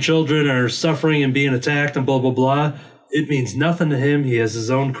women and children are suffering and being attacked and blah, blah, blah. It means nothing to him. He has his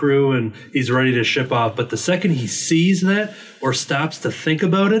own crew and he's ready to ship off. But the second he sees that or stops to think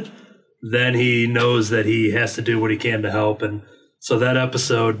about it, then he knows that he has to do what he can to help. And so that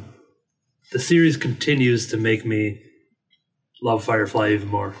episode, the series continues to make me love Firefly even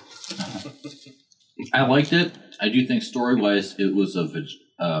more. I liked it. I do think story-wise it was I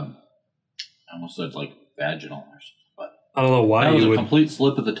almost said like vaginal or something, but I don't know why that was you a would. complete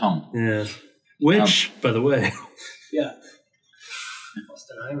slip of the tongue. Yeah. Which, by the way, Yeah.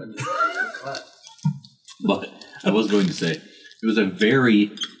 Austin Island. But I was going to say it was a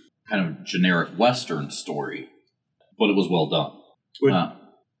very kind of generic Western story, but it was well done.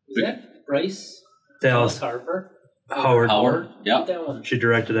 Is that Bryce Dallas Harper? Howard. Howard, yeah. That one. She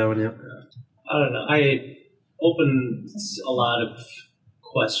directed that one, yeah. I don't know. I opened a lot of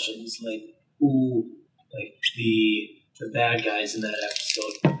questions, like who, like the bad guys in that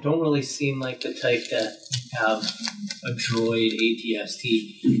episode don't really seem like the type that have a droid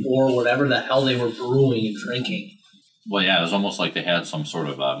ATST or whatever the hell they were brewing and drinking. Well, yeah, it was almost like they had some sort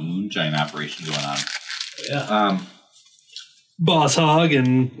of a moonshine operation going on. Yeah. Boss Hog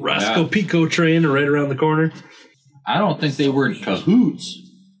and Roscoe Pico train are right around the corner. I don't think they were in cahoots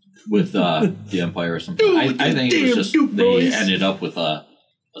with the Empire or something. I think it was just they ended up with a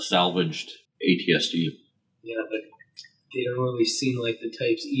salvaged ATST. Yeah, but they don't really seem like the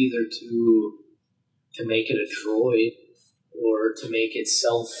types either to make it a droid or to make it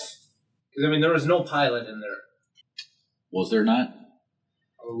self. Because, I mean, there was no pilot in there. Was there not?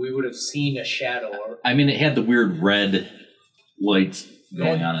 Or we would have seen a shadow. Or, I mean, it had the weird red lights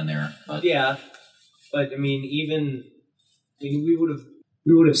going on in there. But yeah, but I mean,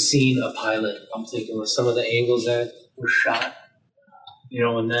 we would have seen a pilot. I'm thinking with some of the angles that were shot,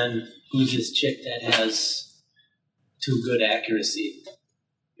 and then who's this chick that has too good accuracy?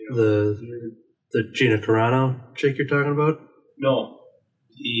 The Gina Carano chick you're talking about? No,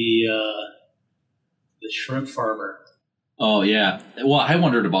 the shrimp farmer. oh yeah, well, I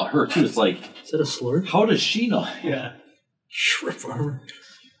wondered about her too. It's like, Is that a slur? how does she know? Yeah, Shrimp farmer.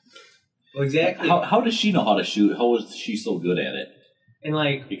 well, exactly. How does she know how to shoot? How is she so good at it? And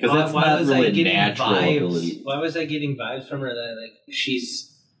like, Because that's not was really I a getting natural vibes? ability. Why was I getting vibes from her that like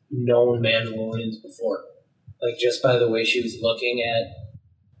she's known Mandalorians before? Like just by the way she was looking at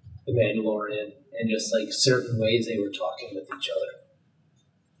the Mandalorian and just like certain ways they were talking with each other.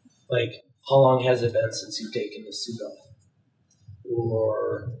 Like, how long has it been since you've taken the suit off?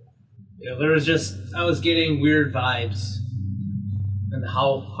 Or there was just I was getting weird vibes. And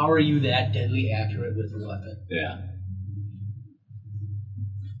how are you that deadly accurate with a weapon? Yeah.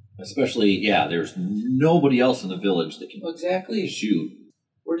 Especially, yeah, there's nobody else in the village that can Exactly. shoot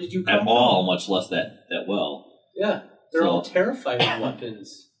Where did you come at from? all, much less that well. Yeah, they're all terrified of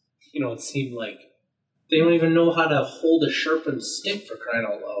weapons. It seemed like they don't even know how to hold a sharpened stick for crying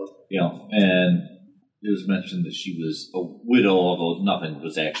out loud. And it was mentioned that she was a widow, although nothing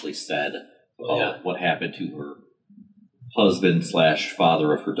was actually said about what happened to her husband /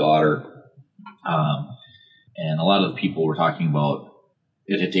 father of her daughter. And a lot of the people were talking about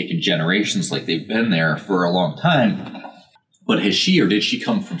it had taken generations, like they've been there for a long time. But has she, or did she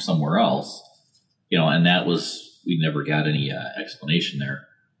come from somewhere else? And that was, we never got any explanation there.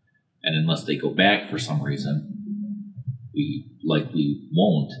 And unless they go back for some reason, we likely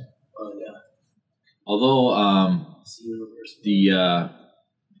won't. Oh, yeah. Although, I'm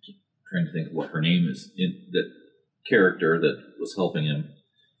trying to think of what her name is, that character that was helping him.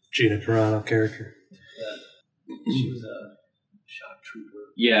 Gina Carano character. She was a shock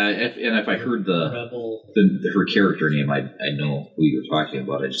trooper. Yeah, if I heard Rebel. her character name, I know who you were talking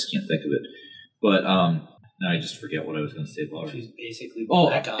about. I just can't think of it. But now I just forget what I was going to say about her. She's basically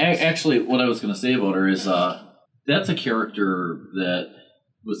Black Ops. Actually, what I was going to say about her is that's a character that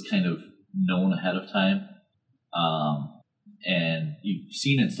was kind of known ahead of time, and you've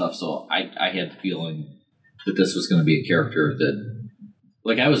seen it and stuff. So I had the feeling that this was going to be a character that,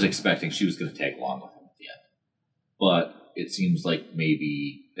 like, I was expecting she was going to tag along with him at the end, but it seems like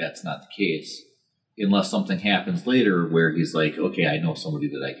maybe that's not the case, unless something happens later where he's like, okay, I know somebody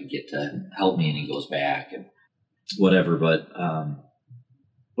that I could get to help me, and he goes back and whatever. But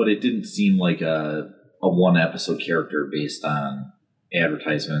it didn't seem like a one episode character based on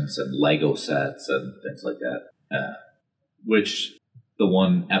advertisements and Lego sets and things like that. Which the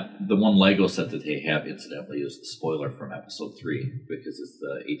one Lego set that they have, incidentally, is the spoiler from episode 3, because it's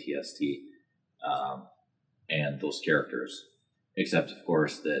the AT-ST and those characters. Except, of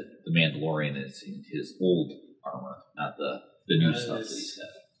course, that the Mandalorian is in his old armor, not the new stuff that he's got.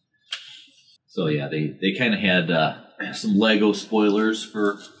 So yeah, they kind of had some Lego spoilers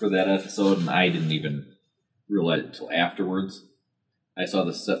for that episode, and I didn't even realize it until afterwards. I saw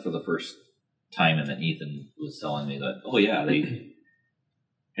the set for the first time, and then Ethan was telling me that, oh yeah, they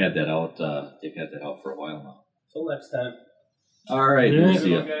had that out. They've had that out for a while now. Till next time. All right, we'll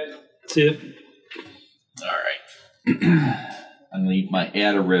see you. See ya. All right. I'm gonna eat my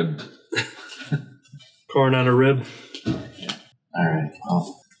add a rib. Corn on a rib. Yeah. All right.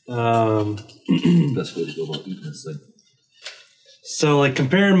 Best way to go about eating this thing. So, like,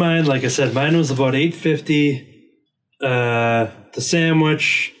 comparing mine, like I said, mine was about $8.50. The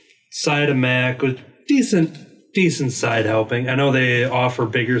sandwich, side of mac with decent side helping. I know they offer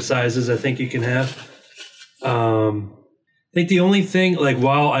bigger sizes. I think you can have. I think the only thing, like,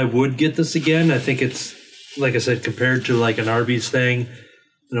 while I would get this again, I think it's, like I said, compared to like an Arby's thing,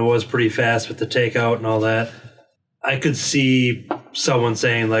 and it was pretty fast with the takeout and all that. I could see someone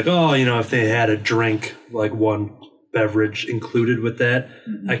saying like, oh, if they had a drink, like one beverage included with that,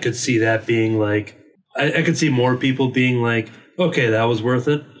 I could see that being like, I could see more people being like, okay, that was worth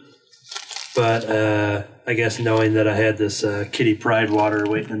it. But I guess knowing that I had this Kitty Pride water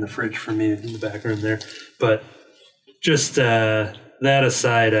waiting in the fridge for me in the back room there. But just that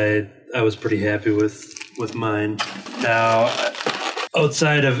aside, I was pretty happy with mine. Now,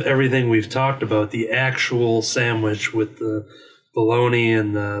 outside of everything we've talked about, the actual sandwich with the bologna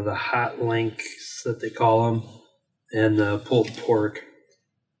and the hot links that they call them, and the pulled pork.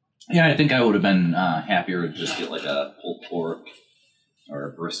 Yeah, I think I would have been happier to just get like a pulled pork or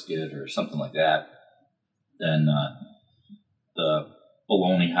a brisket or something like that than the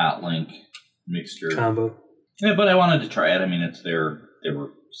bologna hot link mixture combo. Yeah, but I wanted to try it. I mean, it's their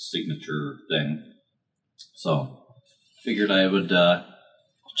signature thing, so figured I would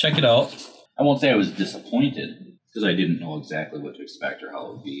check it out. I won't say I was disappointed because I didn't know exactly what to expect or how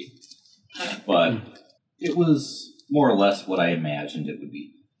it would be, but it was more or less what I imagined it would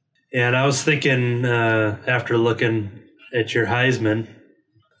be. Yeah, and I was thinking after looking at your Heisman,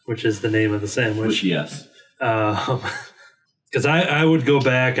 which is the name of the sandwich. Yes. Because I would go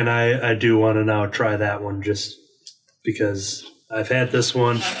back and I do want to now try that one just because I've had this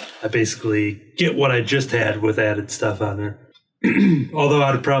one. I basically get what I just had with added stuff on there. Although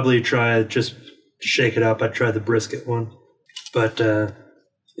I'd probably try just to shake it up. I'd try the brisket one. But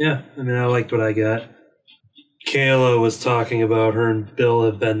yeah, I mean, I liked what I got. Kayla was talking about her and Bill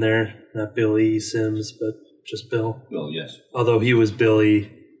have been there. Not Billy Sims, but just Bill. Bill, yes. Although he was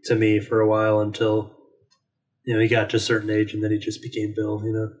Billy to me for a while until, he got to a certain age and then he just became Bill,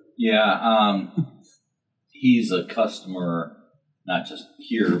 Yeah, he's a customer, not just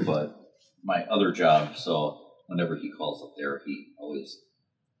here, but my other job. So whenever he calls up there, he always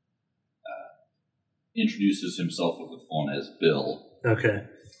introduces himself over the phone as Bill. Okay.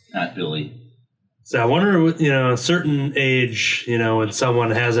 Not Billy. So I wonder, a certain age, when someone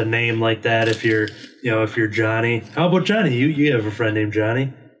has a name like that, if you're Johnny. How about Johnny? You have a friend named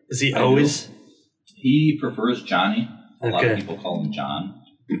Johnny. Is he always? He prefers Johnny. A lot of Okay. people call him John.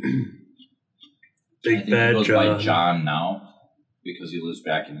 I Big think Bad he goes John. by John now because he lives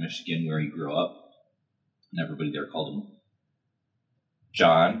back in Michigan where he grew up. And everybody there called him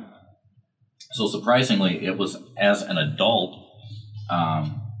John. So surprisingly, it was as an adult,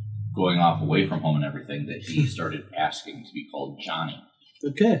 going off away from home and everything, that he started asking to be called Johnny.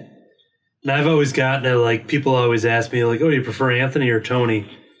 Okay. And I've always gotten it, like, people always ask me, like, oh, do you prefer Anthony or Tony?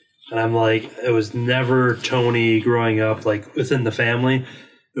 And I'm like, it was never Tony growing up, like, within the family.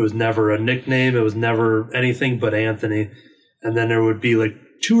 It was never a nickname. It was never anything but Anthony. And then there would be, like,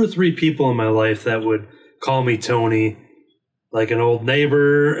 2 or 3 people in my life that would call me Tony, like an old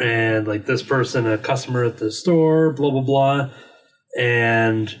neighbor and, like, this person, a customer at the store, blah, blah, blah.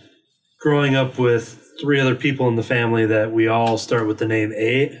 And growing up with 3 other people in the family that we all start with the name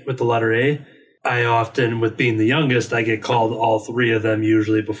A, with the letter A, I often, with being the youngest, I get called all 3 of them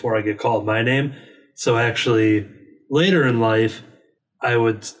usually before I get called my name. So actually, later in life, I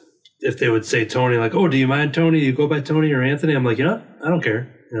would, if they would say Tony, like, oh, do you mind Tony? Do you go by Tony or Anthony? I'm like, you know, I don't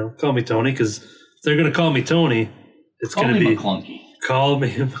care. You know, call me Tony, because if they're going to call me Tony, it's going to be McClunky. Call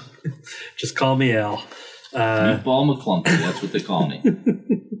me, just call me Al. Meatball McClunky, that's what they call me.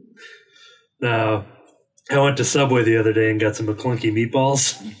 Now, I went to Subway the other day and got some McClunky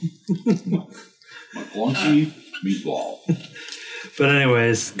meatballs. McClunky meatball. But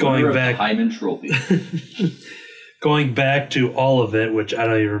anyways, going back, Hyman Trophy. going back to all of it, which I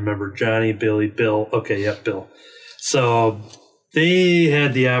don't even remember. Johnny, Billy, Bill. Okay, yep, Bill. So they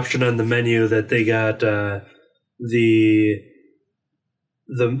had the option on the menu that they got the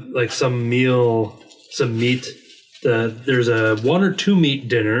like some meal, some meat. There's a 1 or 2 meat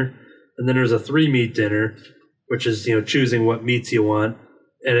dinner, and then there's a 3 meat dinner, which is, you know, choosing what meats you want,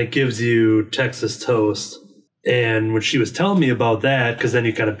 and it gives you Texas toast. And when she was telling me about that, because then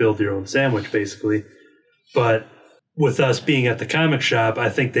you kind of build your own sandwich basically, but with us being at the comic shop, I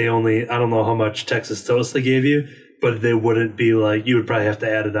think they only, I don't know how much Texas toast they gave you, but they wouldn't be like, you would probably have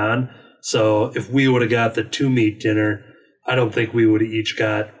to add it on. So if we would have got the 2 meat dinner, I don't think we would have each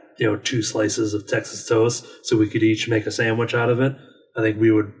got, you know, 2 slices of Texas toast so we could each make a sandwich out of it. I think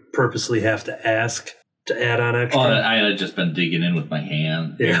we would purposely have to ask to add on extra. Oh, I had just been digging in with my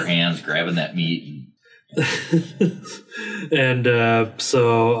hand, bare hands, grabbing that meat. And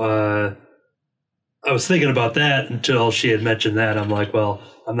so I was thinking about that until she had mentioned that. I'm like, well,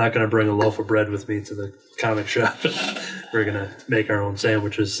 I'm not going to bring a loaf of bread with me to the comic shop. We're going to make our own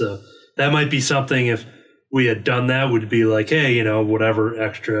sandwiches. So that might be something, if we had done that, would be like, hey, you know, whatever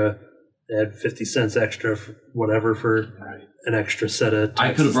extra, add 50 cents extra, for whatever, for an extra set of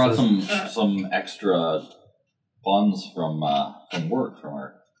Texas I could have brought toast. some extra buns from work, from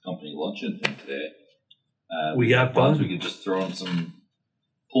our company luncheon thing today. We got buns. We could just throw in some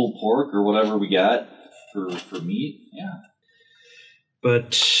pulled pork or whatever we got for meat. Yeah.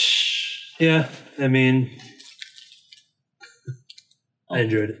 But yeah, I mean, I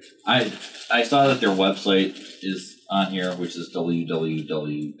enjoyed it. I saw that their website is on here, which is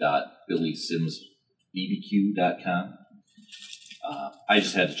www.billysimsbbq.com. I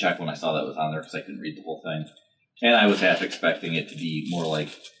just had to check when I saw that was on there because I couldn't read the whole thing. And I was half expecting it to be more like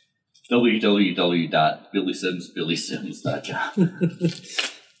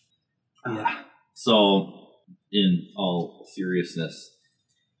www.billysimsbillysims.com. So, in all seriousness,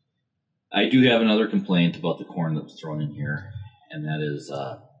 I do have another complaint about the corn that was thrown in here, and that is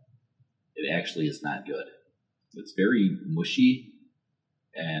it actually is not good. It's very mushy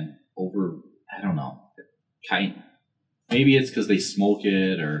and I don't know, maybe it's because they smoke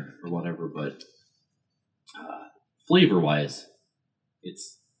it or whatever, but flavor-wise,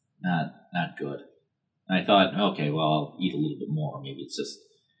 it's not good. And I thought, okay, well, I'll eat a little bit more. Maybe it's just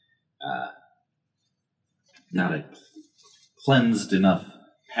not a cleansed enough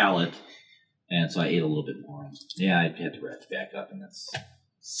palate. And so I ate a little bit more. Yeah, I had to wrap it back up, and that's...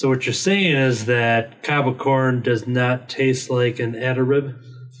 So what you're saying is that Cabo corn does not taste like an Adda-rib?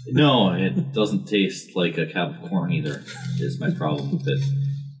 No, it doesn't taste like a cob of corn either, is my problem with it.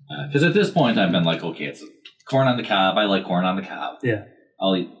 Because at this point, I've been like, okay, it's corn on the cob. I like corn on the cob. Yeah.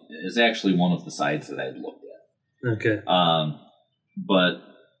 I'll eat. It's actually one of the sides that I'd looked at. Okay. But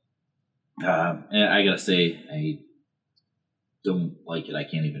I gotta say, I don't like it. I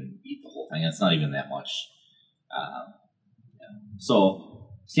can't even eat the whole thing. It's not even that much.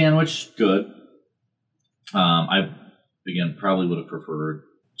 So, sandwich, good. I, again, probably would have preferred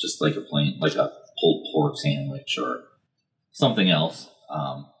just like a plain, like a pulled pork sandwich or something else.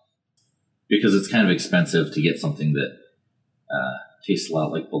 Because it's kind of expensive to get something that tastes a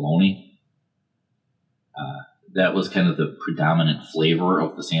lot like bologna. that was kind of the predominant flavor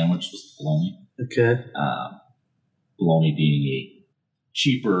of the sandwich, was bologna. Okay. Bologna being a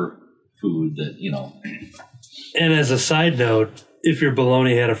cheaper food that, And as a side note, if your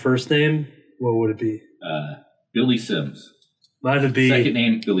bologna had a first name, what would it be? Billy Sims. Mine would be Second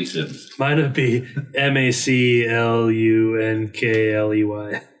name, Billy Sims. Mine would be MacLunkley.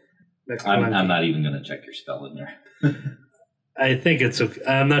 I'm not even going to check your spelling there. I think it's okay.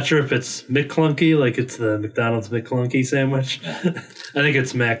 I'm not sure if it's McClunky, like it's the McDonald's McClunky sandwich. Yeah. I think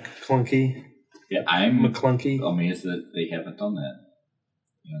it's McClunky. Yeah, I'm McClunky. amazed that they haven't done that.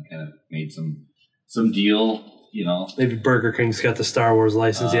 Kind of made some deal, Maybe Burger King's got the Star Wars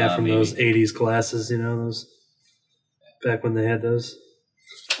license, from maybe. those 80s glasses, those back when they had those.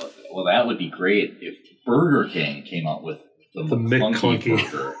 Well, that would be great if Burger King came out with the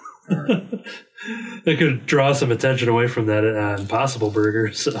McClunky burger. They could draw some attention away from that Impossible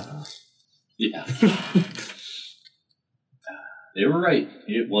Burger. So. Yeah. They were right.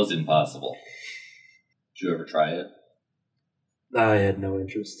 It was impossible. Did you ever try it? I had no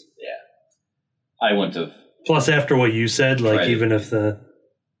interest. Yeah. I wouldn't have. Plus, after what you said, even if the...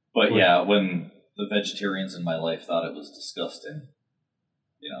 But yeah, when the vegetarians in my life thought it was disgusting,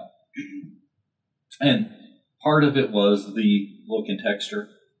 And part of it was the look and texture.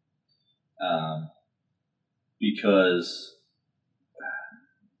 Because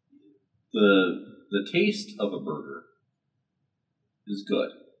the taste of a burger is good,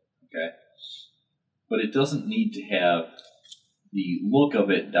 okay? But it doesn't need to have the look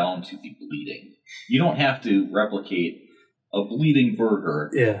of it down to the bleeding. You don't have to replicate a bleeding burger,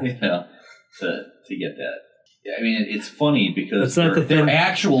 to get that. Yeah, I mean, it's funny because their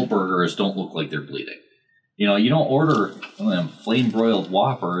actual burgers don't look like they're bleeding. You don't order one of them flame broiled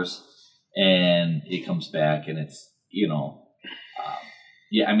Whoppers and it comes back and it's,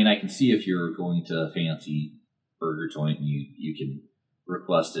 I mean, I can see if you're going to a fancy burger joint and you can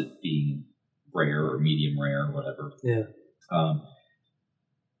request it being rare or medium rare or whatever. Yeah.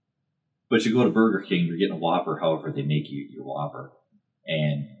 But you go to Burger King, you're getting a Whopper however they make you your Whopper.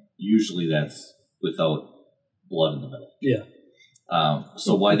 And usually that's without blood in the middle. Yeah.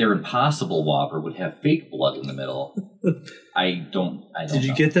 So why their Impossible Whopper would have fake blood in the middle, I don't Did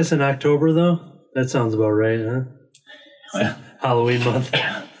you get this in October, though? That sounds about right, huh? Well, Halloween month.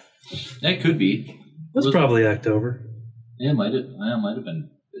 That could be. That's probably October. Yeah, it might have been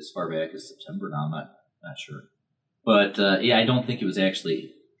as far back as September now. I'm not sure. But, I don't think it was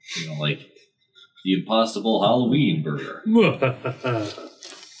actually, like the Impossible Halloween burger.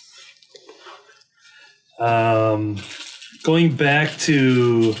 Going back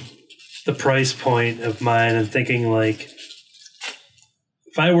to the price point of mine and thinking,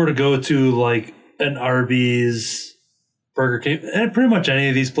 if I were to go to, an Arby's, Burger King, and pretty much any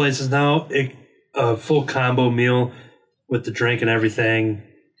of these places now, a full combo meal with the drink and everything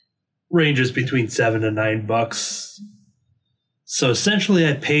ranges between $7 to $9. So essentially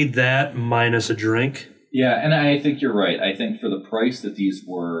I paid that minus a drink. Yeah, and I think you're right. I think for the price that these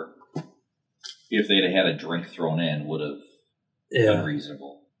were, if they'd have had a drink thrown in, would have been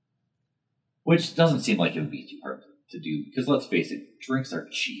reasonable. Which doesn't seem like it would be too hard to do, because let's face it, drinks are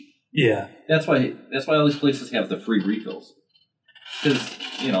cheap. Yeah. That's why all these places have the free refills. Because,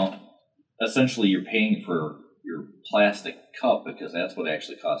 essentially you're paying for your plastic cup because that's what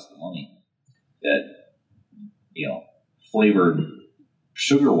actually costs the money. That, flavored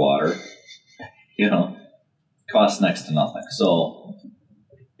sugar water, costs next to nothing. So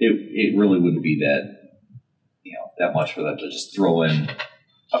it really wouldn't be that much for them to just throw in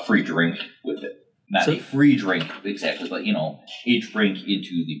a free drink with it. Not a free drink exactly, but a drink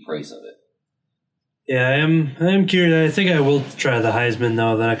into the price of it. Yeah, I am curious. I think I will try the Heisman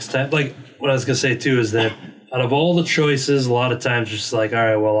though the next time. What I was gonna say too is that out of all the choices, a lot of times it's just all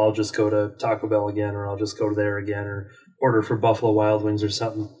right, well, I'll just go to Taco Bell again, or I'll just go there again, or order for Buffalo Wild Wings or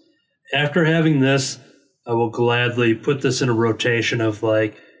something. After having this, I will gladly put this in a rotation of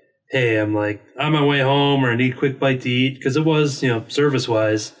hey, I'm on my way home, or I need a quick bite to eat, because it was, service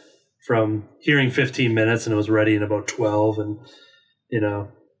wise, from hearing 15 minutes and it was ready in about 12, and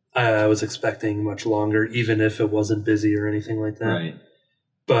I was expecting much longer, even if it wasn't busy or anything like that. Right.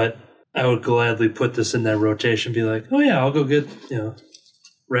 But I would gladly put this in that rotation, be oh yeah, I'll go get,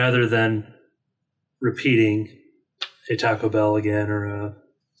 rather than repeating a Taco Bell again or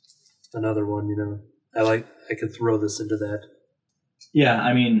another one, I could throw this into that. Yeah,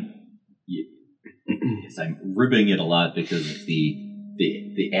 I mean, I'm ribbing it a lot because of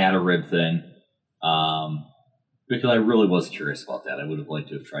the add-a-rib thing. Because I really was curious about that. I would have liked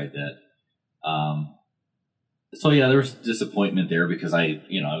to have tried that. So yeah, there was disappointment there because I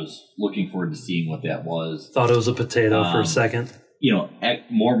was looking forward to seeing what that was. Thought it was a potato for a second.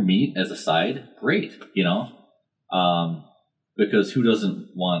 More meat as a side, great. Because who doesn't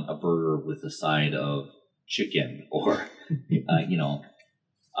want a burger with a side of chicken or,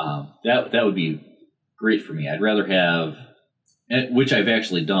 that would be great for me. I'd rather have, which I've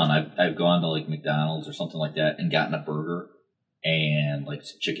actually done. I've gone to like McDonald's or something like that and gotten a burger and like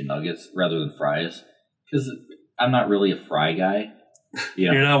some chicken nuggets rather than fries because I'm not really a fry guy.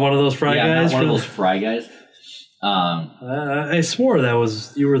 You're not one of those fry guys? I'm not one of those fry guys. I swore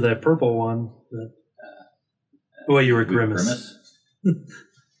you were that purple one. You were Grimace.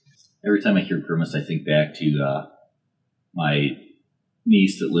 Every time I hear Grimace, I think back to my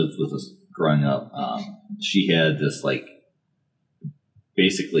niece that lived with us growing up. She had this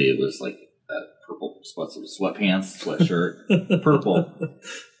basically it was like a purple sweatpants, sweatshirt, purple,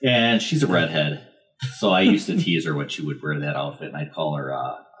 and she's a redhead. So I used to tease her when she would wear that outfit, and I'd call her.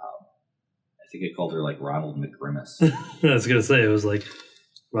 I think I called her like Ronald McGrimace. I was gonna say it was like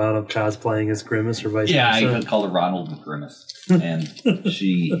Ronald cosplaying as Grimace or vice versa. Yeah, I called her Ronald McGrimace, and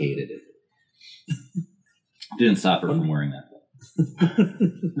she hated it. Didn't stop her from wearing that.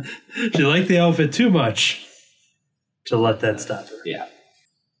 She liked the outfit too much to let that stop her. Yeah.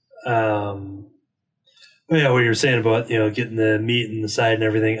 What you were saying about getting the meat and the side and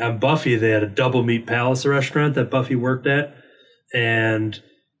everything. On Buffy, they had a Double Meat Palace restaurant that Buffy worked at, and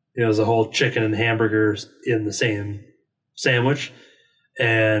it was a whole chicken and hamburgers in the same sandwich.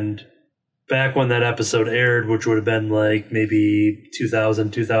 And back when that episode aired, which would have been like maybe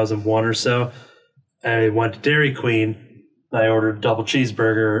 2000, 2001 or so, I went to Dairy Queen. I ordered a double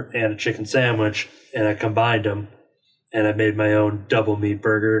cheeseburger and a chicken sandwich, and I combined them. And I made my own double meat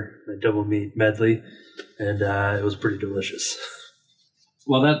burger, my double meat medley, and it was pretty delicious.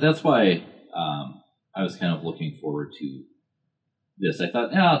 Well, that's why I was kind of looking forward to this. I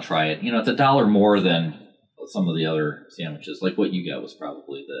thought, I'll try it. It's $1 more than some of the other sandwiches. Like what you got was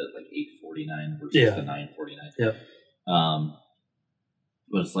probably the $8.49 versus the $9.49. Yeah.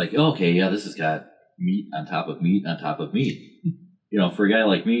 But it's like, okay, this has got meat on top of meat on top of meat. For a guy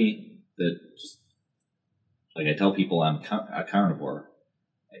like me that just, like I tell people I'm a carnivore.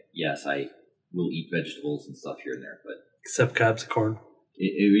 Yes, I will eat vegetables and stuff here and there, but except cobs of corn.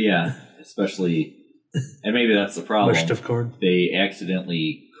 Especially, and maybe that's the problem. Mushed of corn. They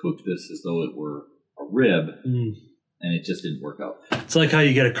accidentally cooked this as though it were a rib, and it just didn't work out. It's like how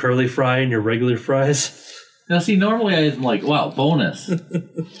you get a curly fry in your regular fries. Now, see, normally I'm like, wow, bonus.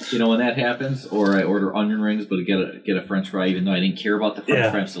 When that happens, or I order onion rings, but get a French fry, even though I didn't care about the French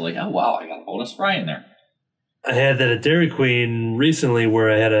fry. I'm still like, oh wow, I got a bonus fry in there. I had that at Dairy Queen recently,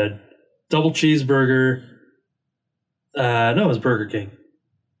 where I had a double cheeseburger. No, it was Burger King.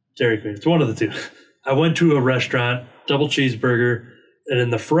 Dairy Queen. It's one of the two. I went to a restaurant, double cheeseburger, and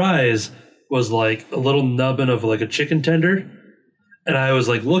in the fries was like a little nubbin of like a chicken tender. And I was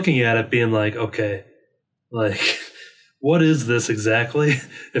like looking at it being like, okay, like what is this exactly?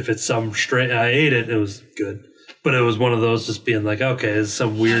 If it's some straight, I ate it. It was good. But it was one of those just being like, okay, it's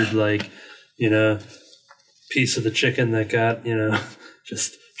some weird like, piece of the chicken that got,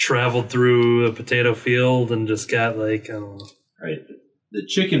 just traveled through a potato field and just got like, I don't know. Right. The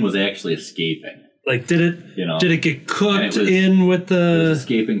chicken was actually escaping. Like, did it get cooked in with the... It was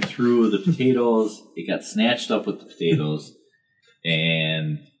escaping through the potatoes. It got snatched up with the potatoes.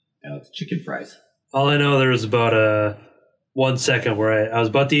 And it's chicken fries. All I know, there was about 1 second where I was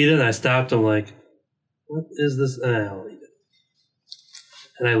about to eat it, and I stopped. I'm like, what is this? I'll eat it.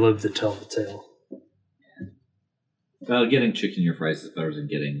 And I lived to tell the tale. Well, getting chicken in your fries is better than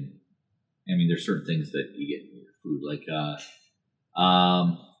getting... I mean, there's certain things that you get in your food. Like,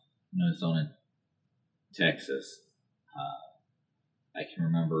 when I was down in Texas, I can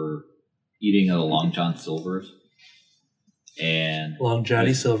remember eating at a Long John Silver's. And Long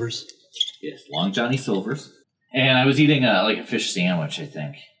Johnny Silver's. Yes, Long Johnny Silver's. And I was eating a fish sandwich, I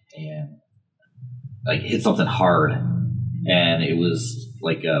think. And like hit something hard. And it was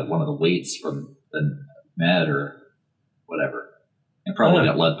like one of the weights from the Med or whatever. And probably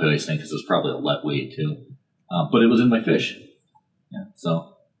got lead poisoning because it was probably a lead weight too. But it was in my fish. Yeah,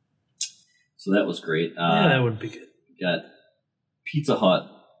 so that was great. That would be good. Got Pizza Hut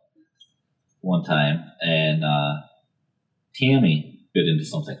one time, and Tammy bit into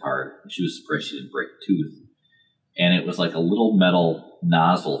something hard. She was surprised she didn't break a tooth. And it was like a little metal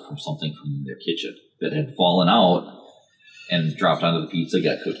nozzle from something from their kitchen that had fallen out and dropped onto the pizza,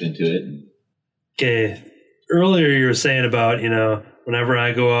 got cooked into it. Okay. Earlier you were saying about, whenever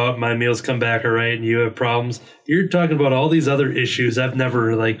I go out, my meals come back all right, and you have problems. You're talking about all these other issues. I've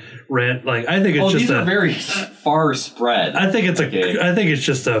never I think it's these are very far spread. I think it's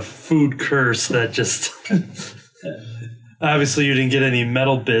just a food curse that just. Obviously, you didn't get any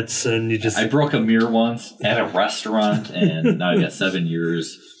metal bits, and you just. I broke a mirror once at a restaurant, and now I got 7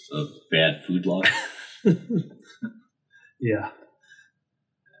 years of bad food luck. Yeah.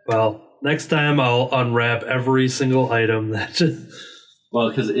 Well, next time I'll unwrap every single item that. Well,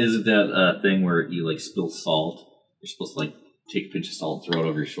 because isn't that a thing where you spill salt? You're supposed to take a pinch of salt and throw it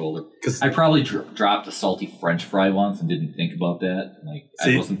over your shoulder. I probably dropped a salty French fry once and didn't think about that.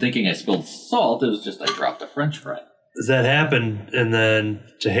 I wasn't thinking I spilled salt. It was just I dropped a French fry. That happened, and then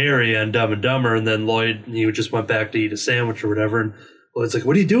to Harry on Dumb and Dumber, and then Lloyd, he just went back to eat a sandwich or whatever, and Lloyd's like,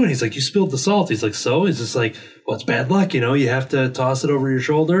 what are you doing? He's like, you spilled the salt. He's like, so? He's just like, well, it's bad luck, you have to toss it over your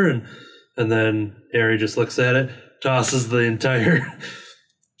shoulder, and then Harry just looks at it, tosses the entire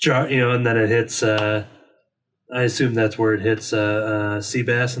jar, and then it hits, I assume that's where it hits sea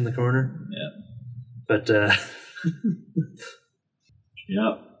bass in the corner. Yeah. But,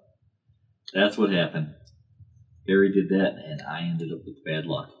 Yep. That's what happened. Harry did that, and I ended up with bad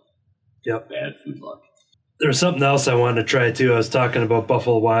luck. Yep. Bad food luck. There was something else I wanted to try, too. I was talking about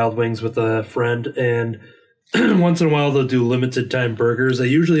Buffalo Wild Wings with a friend, and once in a while they'll do limited time burgers. I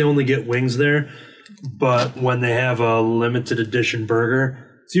usually only get wings there, but when they have a limited edition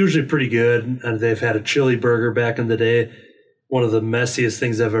burger, it's usually pretty good. And they've had a chili burger back in the day. One of the messiest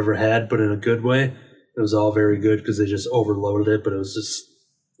things I've ever had, but in a good way. It was all very good because they just overloaded it, but it was just,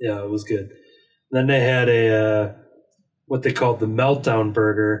 it was good. Then they had what they called the Meltdown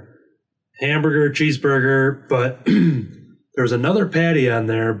Burger, hamburger, cheeseburger, but there was another patty on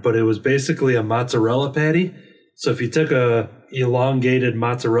there, but it was basically a mozzarella patty. So if you took a elongated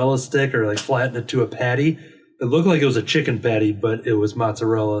mozzarella stick or flattened it to a patty, it looked like it was a chicken patty, but it was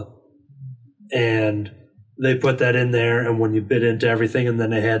mozzarella. And they put that in there, and when you bit into everything, and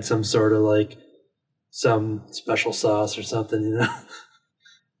then they had some sort of some special sauce or something,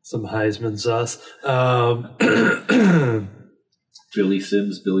 some Heisman sauce. Billy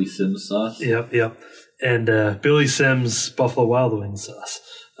Sims sauce. Yep. And Billy Sims Buffalo Wild Wings sauce.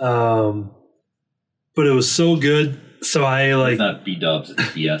 But it was so good. So It's not B-dubs,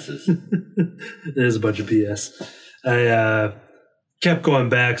 it's BS's. It is a bunch of BS. I kept going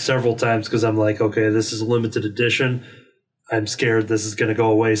back several times because I'm like, okay, this is a limited edition. I'm scared this is going to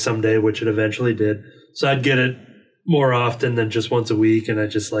go away someday, which it eventually did. So I'd get it more often than just once a week, and I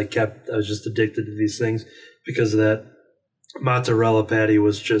just I was just addicted to these things because of that mozzarella patty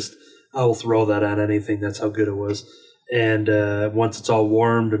was just, I will throw that on anything. That's how good it was. And once it's all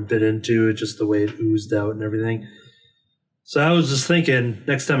warmed and bit into, just the way it oozed out and everything. So I was just thinking,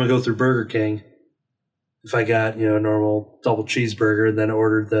 next time I go through Burger King, if I got, a normal double cheeseburger and then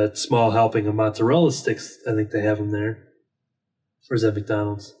ordered that small helping of mozzarella sticks, I think they have them there. Or is that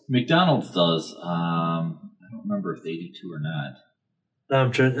McDonald's? McDonald's does. I don't remember if they do too or not.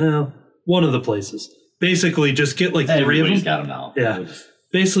 I'm trying. One of the places. Basically, just get 3 of them. Everybody's got them now. Yeah.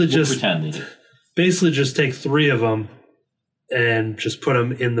 Basically, we'll pretend they do. Basically, just take 3 of them and just put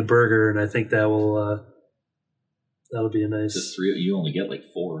them in the burger, and I think that will that'll be a nice. Just 3. You only get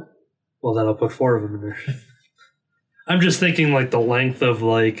 4. Well, then I'll put 4 of them in there. I'm just thinking the length of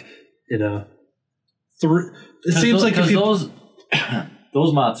 3. It seems like if you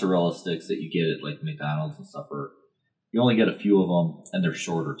those mozzarella sticks that you get at McDonald's and stuff you only get a few of them, and they're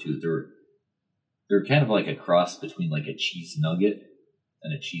shorter too. They're kind of like a cross between a cheese nugget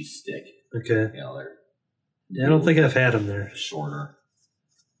and a cheese stick. Okay. They're. Yeah, I don't think I've had them there. Shorter.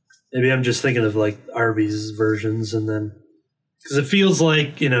 Maybe I'm just thinking of Arby's versions, and then because it feels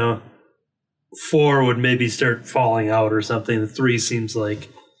 4 would maybe start falling out or something. The 3 seems Yeah.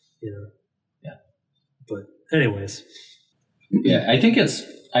 But anyways. Yeah, I think it's.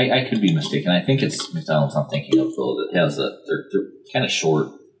 I could be mistaken. I think it's McDonald's I'm thinking of though that has they're kind of short,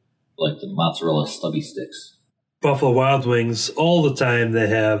 like the mozzarella stubby sticks. Buffalo Wild Wings, all the time they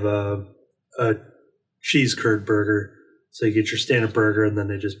have a cheese curd burger. So you get your standard burger, and then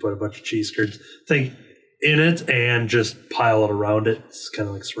they just put a bunch of cheese curds in it and just pile it around it. It's kind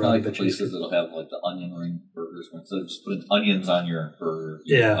of surrounding the places that'll have the onion ring burgers, where instead of just putting onions on your burger,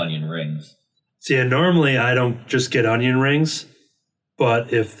 you get onion rings. See, normally I don't just get onion rings,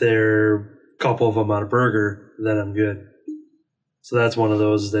 but if there are a couple of them on a burger, then I'm good. So that's one of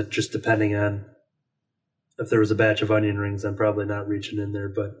those that just depending on if there was a batch of onion rings, I'm probably not reaching in there.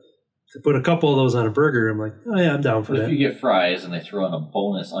 But if they put a couple of those on a burger, I'm like, oh yeah, I'm down for that. If you get fries and they throw in a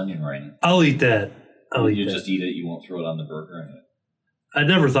bonus onion ring, I'll eat that. You just eat it. You won't throw it on the burger. I neuld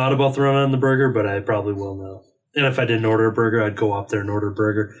never thought about throwing it on the burger, but I probably will now. And if I didn't order a burger, I'd go up there and order a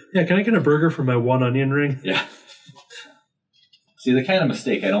burger. Yeah, can I get a burger for my 1 onion ring? Yeah. See, the kind of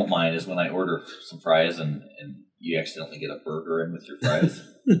mistake I don't mind is when I order some fries and you accidentally get a burger in with your fries.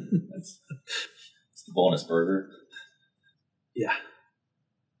 It's the bonus burger. Yeah.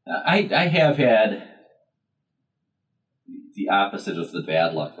 I have had the opposite of the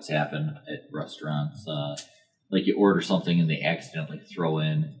bad luck that's happened at restaurants. Like you order something and they accidentally throw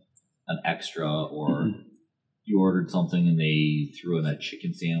in an extra, or you ordered something and they threw in a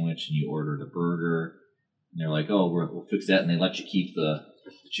chicken sandwich and you ordered a burger. And they're like, oh, we'll fix that. And they let you keep the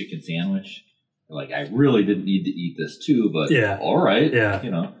chicken sandwich. They're like, I really didn't need to eat this too, but yeah. All right. Yeah.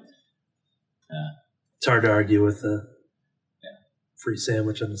 You know. It's hard to argue with the free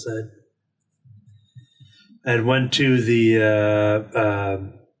sandwich on the side. I went to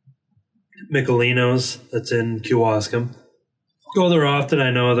the Michelino's that's in Kewaskum. Go there often. I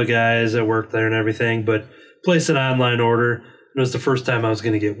know the guys that work there and everything, but placed an online order. It was the first time I was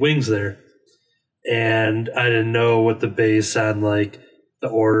going to get wings there. And I didn't know what the base on like the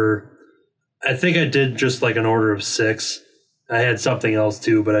order. I think I did just like an order of 6. I had something else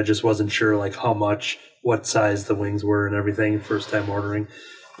too, but I just wasn't sure like how much, what size the wings were and everything first time ordering.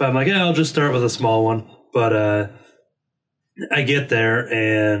 But I'm like, yeah, I'll just start with a small one. But I get there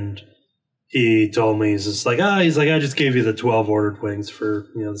and he told me, he's like, I just gave you the 12 ordered wings for,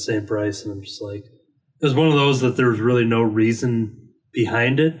 the same price. And I'm just like, it was one of those that there was really no reason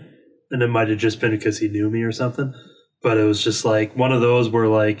behind it. And it might have just been because he knew me or something. But it was just like one of those where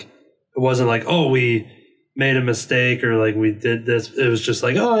like, it wasn't like, oh, we made a mistake or like we did this. It was just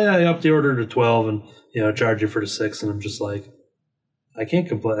like, oh yeah, I upped the order to 12 and, charge you for the 6. And I'm just like, I can't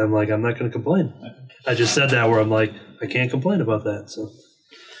complain. I'm like, I'm not going to complain. I just said that where I'm like, I can't complain about that. So,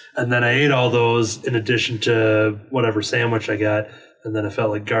 and then I ate all those in addition to whatever sandwich I got. And then I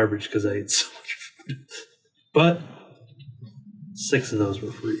felt like garbage because I ate so much food. But 6 of those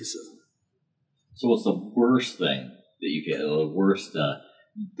were free. So what's the worst thing that you've had, the worst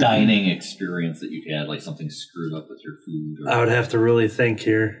dining experience that you've had, like something screwed up with your food? Or, I would have to really think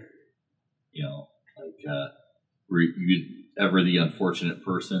here. Were you ever the unfortunate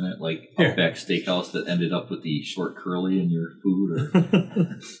person at like Outback Steakhouse that ended up with the short curly in your food?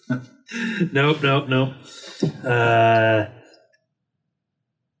 Or? Nope.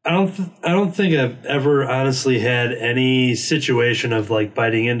 I don't think I've ever honestly had any situation of like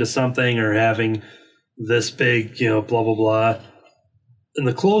biting into something or having this big, blah, blah, blah. And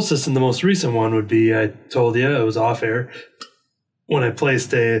the closest and the most recent one would be, I told you, it was off air, when I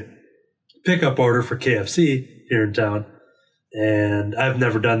placed a pickup order for KFC here in town. And I've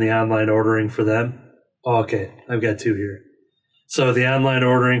never done the online ordering for them. Oh, okay, I've got 2 here. So the online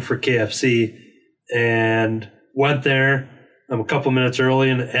ordering for KFC, and went there. I'm a couple minutes early,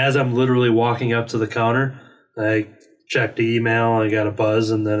 and as I'm literally walking up to the counter, I checked the email, I got a buzz,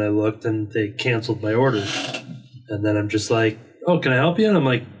 and then I looked, and they canceled my order. And then I'm just like, oh, can I help you? And I'm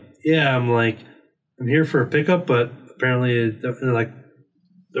like, yeah, I'm here for a pickup, but apparently, the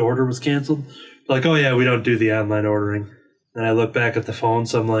order was canceled. Like, oh, yeah, we don't do the online ordering. And I look back at the phone,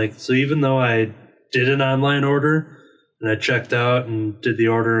 so I'm like, so even though I did an online order, and I checked out and did the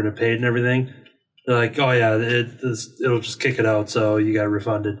order and I paid and everything, they're like, oh, yeah, it'll just kick it out, so you got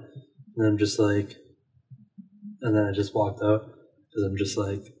refunded. And I'm just like, and then I just walked out because I'm just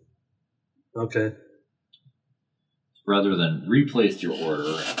like, okay. Rather than replace your order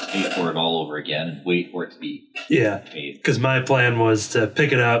and pay for it all over again and wait for it to be paid. Because my plan was to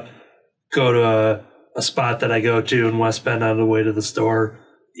pick it up, go to a spot that I go to in West Bend on the way to the store,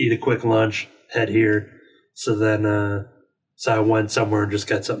 eat a quick lunch, head here. So then, so I went somewhere and just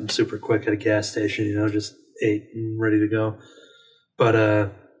got something super quick at a gas station, just ate and ready to go. But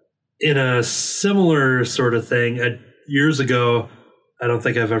in a similar sort of thing, years ago, I don't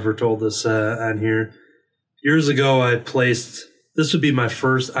think I've ever told this on here. Years ago, I placed, this would be my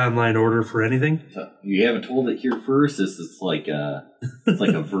first online order for anything. So you haven't told it here first? It's like a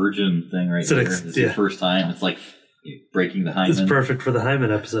virgin thing right here. It's your first time. It's like breaking the hymen. It's perfect for the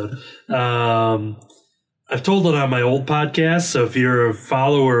hymen episode. I've told it on my old podcast, so if you're a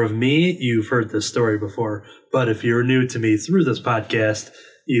follower of me, you've heard this story before. But if you're new to me through this podcast,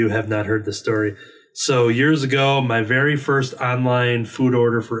 you have not heard the story. So years ago, my very first online food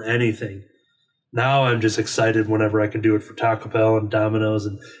order for anything. Now I'm just excited whenever I can do it for Taco Bell and Domino's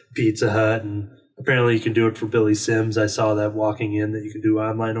and Pizza Hut. And apparently you can do it for Billy Sims. I saw that walking in that you can do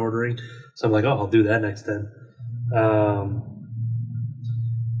online ordering. So I'm like, oh, I'll do that next time.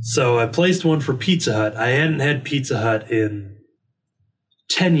 So I placed one for Pizza Hut. I hadn't had Pizza Hut in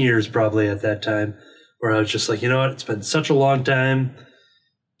 10 years probably at that time, where I was just like, you know what? It's been such a long time.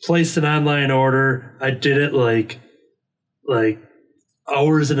 placed an online order. I did it like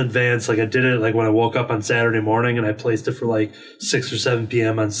hours in advance. Like I did it like when I woke up on Saturday morning, and I placed it for like 6 or 7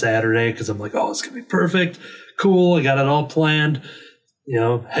 p.m. on Saturday because I'm like, oh, it's gonna be perfect. Cool. I got it all planned.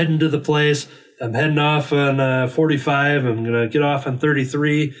 Heading to the place. I'm heading off on 45. I'm gonna get off on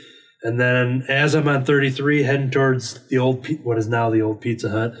 33, and then as I'm on 33, heading towards what is now the old Pizza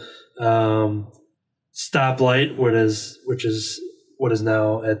Hut stoplight, which is what is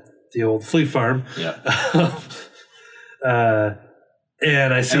now at the old Fleet Farm. Yeah.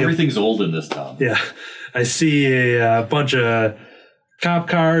 And I see everything's old in this town. Yeah, I see a bunch of cop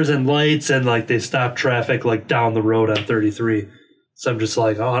cars and lights, and like they stop traffic like down the road on 33. So I'm just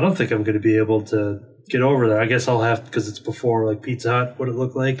like, oh, I don't think I'm going to be able to get over there. I guess I'll have, because it's before like Pizza Hut, what it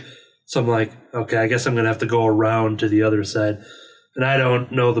looked like. So I'm like, okay, I guess I'm going to have to go around to the other side. And I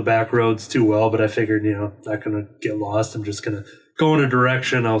don't know the back roads too well, but I figured, not going to get lost. I'm just going to go in a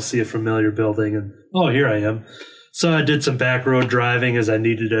direction. I'll see a familiar building, and oh, here I am. So I did some back road driving as I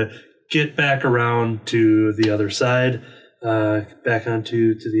needed to get back around to the other side, back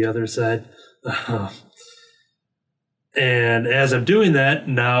onto the other side. And as I'm doing that,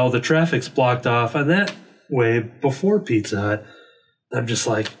 now the traffic's blocked off on that way before Pizza Hut. I'm just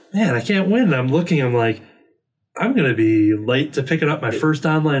like, man, I can't win. I'm looking, I'm like, I'm going to be late to picking up my first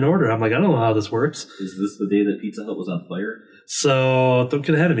online order. I'm like, I don't know how this works. Is this the day that Pizza Hut was on fire? So don't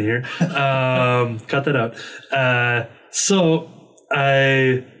get ahead of me here. Cut that out. So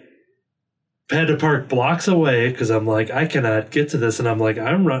I had to park blocks away because I'm like, I cannot get to this. And I'm like,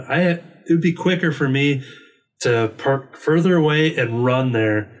 it would be quicker for me to park further away and run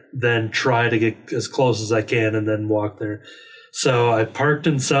there than try to get as close as I can and then walk there. So I parked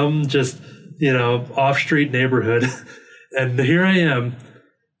in some just, off-street neighborhood. And here I am.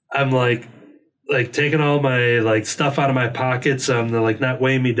 I'm like taking all my like stuff out of my pockets. They're like not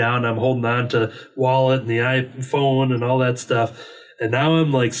weighing me down. I'm holding on to wallet and the iPhone and all that stuff. And now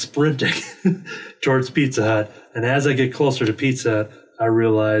I'm like sprinting towards Pizza Hut. And as I get closer to Pizza Hut, I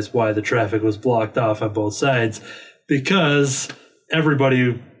realize why the traffic was blocked off on both sides, because everybody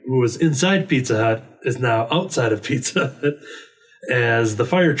who was inside Pizza Hut is now outside of Pizza Hut as the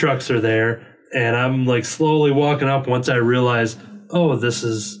fire trucks are there. And I'm like slowly walking up once I realize, oh, this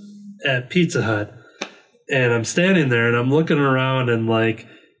is at Pizza Hut. And I'm standing there and I'm looking around, and like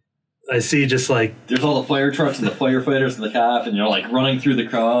I see just like there's all the fire trucks and the firefighters and the cop, and you're like running through the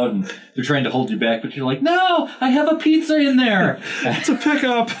crowd and they're trying to hold you back, but you're like, no, I have a pizza in there. It's a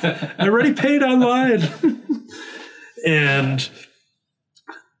pickup. I already paid online. And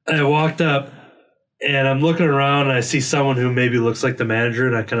I walked up and I'm looking around and I see someone who maybe looks like the manager,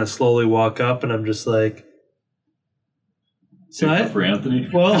 and I kind of slowly walk up and I'm just like, so for Anthony?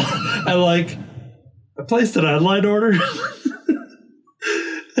 Well, I placed an online order.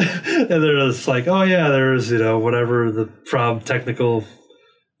 And they're just like, oh yeah, there's, whatever the problem, technical,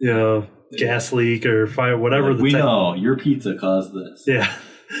 gas leak or fire, whatever. We know your pizza caused this. Yeah.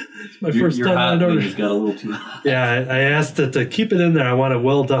 It's my first online order. Got a little too hot. Yeah, I asked it to keep it in there. I want it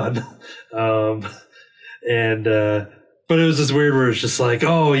well done. But it was just weird where it's just like,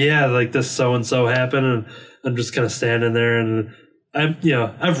 oh yeah, like this so-and-so happened, and I'm just kind of standing there, and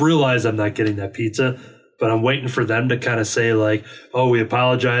I've realized I'm not getting that pizza, but I'm waiting for them to kind of say like, oh, we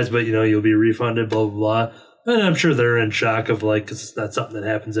apologize, but you'll be refunded, blah, blah, blah. And I'm sure they're in shock of like, because it's not something that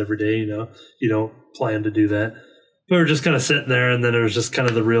happens every day, you don't plan to do that. But we're just kind of sitting there, and then it was just kind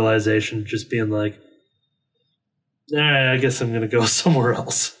of the realization, just being like, all right, I guess I'm going to go somewhere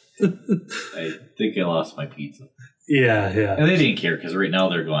else. I think I lost my pizza. Yeah. And they didn't care, because right now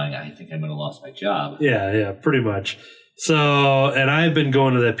they're going, I think I'm going to lost my job. Yeah, pretty much. So, and I've been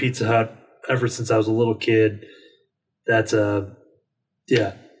going to that Pizza Hut ever since I was a little kid. That's the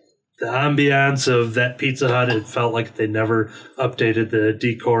ambiance of that Pizza Hut, it felt like they never updated the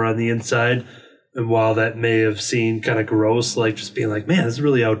decor on the inside. And while that may have seemed kind of gross, like just being like, man, this is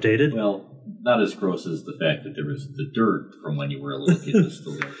really outdated. Well, not as gross as the fact that there was the dirt from when you were a little kid was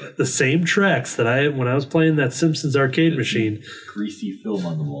still there. But the same tracks that when I was playing that Simpsons arcade machine. Greasy film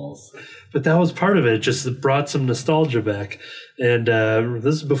on the walls. But that was part of it. Just brought some nostalgia back. And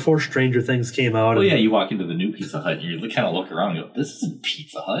this is before Stranger Things came out. Oh, yeah, you walk into the new Pizza Hut and you kind of look around and go, this isn't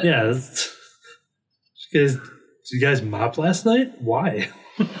Pizza Hut. Yeah. Did you guys mop last night? Why?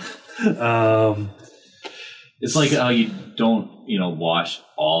 It's like how you don't, wash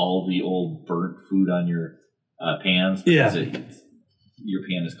all the old burnt food on your pans. Yeah. Your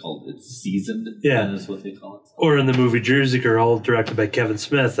pan is it's seasoned. Yeah. That is what they call it. Or in the movie Jersey Girl, directed by Kevin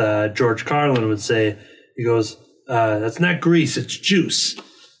Smith, George Carlin would say, he goes, that's not grease, it's juice.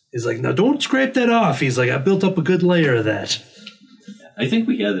 He's like, no, don't scrape that off. He's like, I built up a good layer of that. I think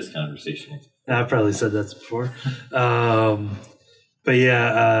we had this conversation. I've probably said that before. But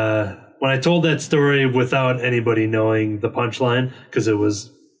yeah, when I told that story without anybody knowing the punchline, because it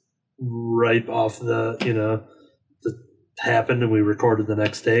was right off the, that happened and we recorded the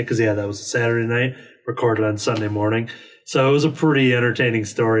next day, because that was a Saturday night, recorded on Sunday morning. So it was a pretty entertaining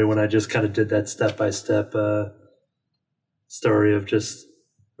story when I just kind of did that step-by-step story of just,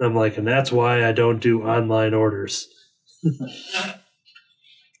 I'm like, and that's why I don't do online orders.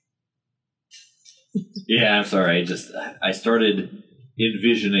 Yeah, I'm sorry. I started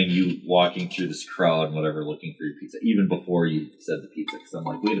envisioning you walking through this crowd and whatever, looking for your pizza, even before you said the pizza. Because I'm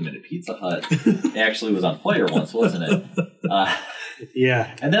like, wait a minute, Pizza Hut actually was on fire once, wasn't it?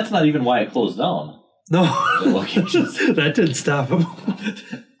 Yeah. And that's not even why it closed down. No, The locations. that didn't stop him.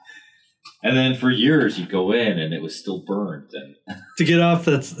 And then for years you go in and it was still burnt. And To get off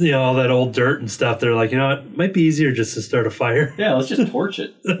that, all that old dirt and stuff, they're like, what, it might be easier just to start a fire. yeah, let's just torch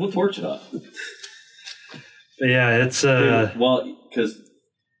it. We'll torch it off. But yeah, it's Well,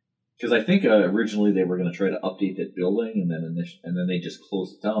 because I think originally they were going to try to update that building, and then they just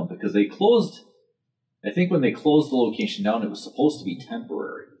closed it down because they closed. I think when they closed the location down, it was supposed to be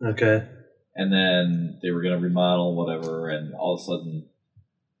temporary, okay. and then they were going to remodel whatever, and all of a sudden,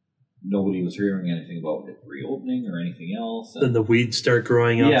 nobody was hearing anything about it reopening or anything else. Then the weeds start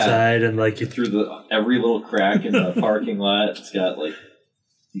growing Yeah. outside, and like Through every little crack in the parking lot, it's got like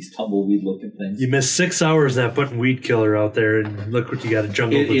these tumbleweed looking things. you miss 6 hours not putting weed killer out there, and look what you got to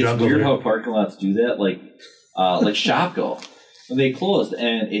jungle the It's jungle. weird there. how parking lots do that. Like Shopko, when they closed,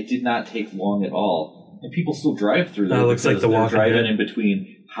 and it did not take long at all, and people still drive through there. Now it looks like because The they're Walking driving Dead. in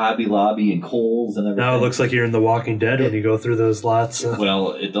between Hobby Lobby and Kohl's and everything. Now it looks like you're in The Walking Dead when you go through those lots.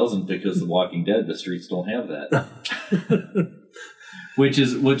 Well, it doesn't, because The Walking Dead, the streets don't have that. Which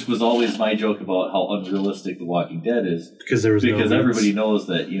was always my joke about how unrealistic The Walking Dead is, because there was no weeds. everybody knows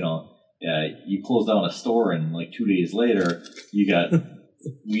that you close down a store and like 2 days later you got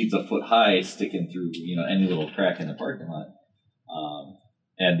weeds a foot high sticking through any little crack in the parking lot,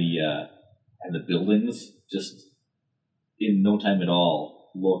 and the buildings just in no time at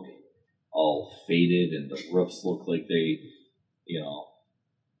all look all faded, and the roofs look like they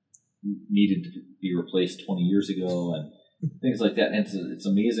needed to be replaced 20 years ago and things like that. And it's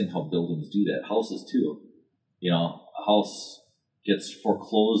amazing how buildings do that. Houses too. A house gets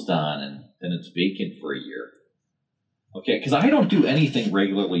foreclosed on and then it's vacant for a year. Okay, because I don't do anything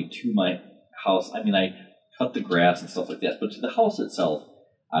regularly to my house. I mean, I cut the grass and stuff like that, but to the house itself,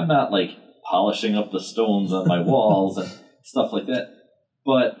 I'm not like polishing up the stones on my walls and stuff like that.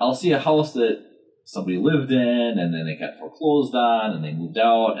 But I'll see a house that somebody lived in, and then it got foreclosed on, and they moved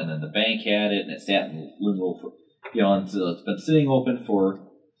out, and then the bank had it, and it sat in limbo for, and so it's been sitting open for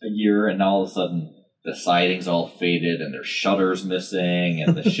a year, and now all of a sudden the siding's all faded, and there's shutters missing,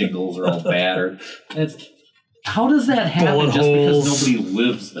 and the shingles are all battered. And how does that happen Bullet just holes. because nobody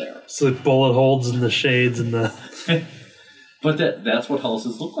lives there? So the bullet holes in the shades and the. But that's what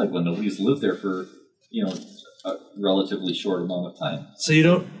houses look like when nobody's lived there for a relatively short amount of time. So you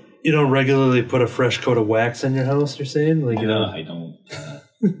don't regularly put a fresh coat of wax on your house, you're saying? Like, I don't.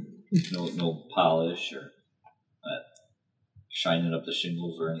 No polish or shining up the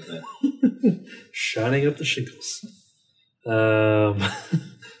shingles or anything. Shining up the shingles.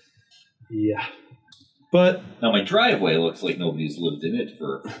 Yeah. But Now my driveway looks like nobody's lived in it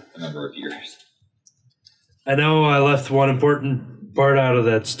for a number of years. I know I left one important part out of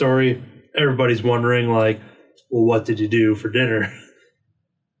that story. Everybody's wondering, like, well, what did you do for dinner?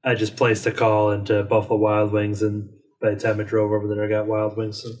 I just placed a call into Buffalo Wild Wings, and by the time I drove over there, I got Wild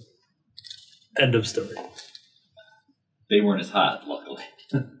Wings. So end of story. They weren't as hot, luckily.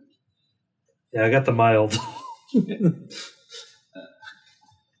 Yeah, I got the mild.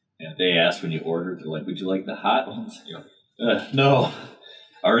 Yeah, they asked when you ordered, they're like, would you like the hot ones? No.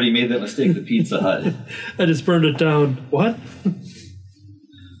 I already made that mistake with Pizza Hut. I just burned it down. What?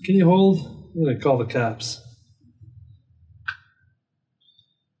 Can you hold? I'm going to call the cops.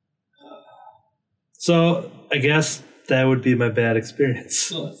 So I guess that would be my bad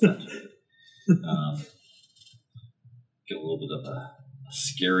experience. No, that's not true. Get a little bit of a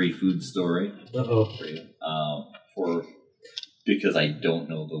scary food story Uh-oh. for you. Because I don't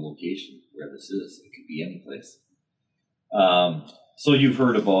know the location where this is. It could be any place. So you've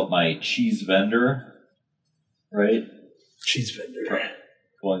heard about my cheese vendor, right? Cheese vendor.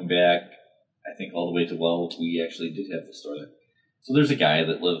 Going back, I think all the way to, we actually did have the store there. So there's a guy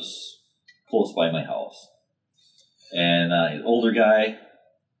that lives close by my house. And an older guy,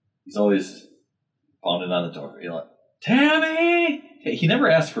 he's always pounding on the door. He's like, Tammy! He never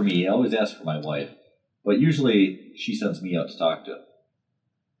asks for me. He always asks for my wife. But usually she sends me out to talk to him.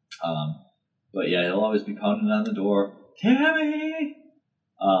 But yeah, he'll always be pounding on the door, Tammy!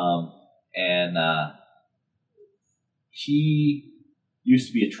 He used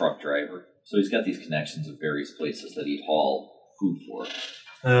to be a truck driver, so he's got these connections of various places that he'd haul food for.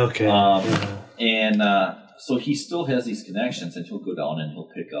 Okay. So he still has these connections, and he'll go down and he'll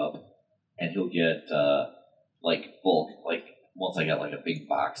pick up, and he'll get bulk. Like once I got like a big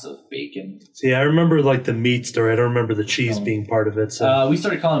box of bacon. See, I remember like the meat story. I don't remember the cheese being part of it. So we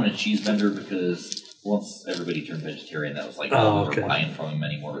started calling him a cheese vendor because once everybody turned vegetarian, that was like all we were buying from him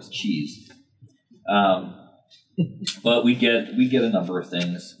anymore was cheese. But we get a number of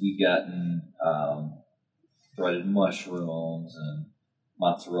things. We've gotten breaded mushrooms and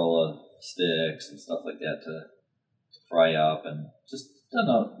mozzarella sticks and stuff like that to fry up, and just done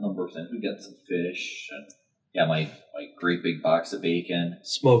a number of things. We got some fish and my great big box of bacon,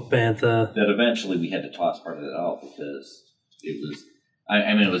 smoked bantha. That eventually we had to toss part of it out because it was.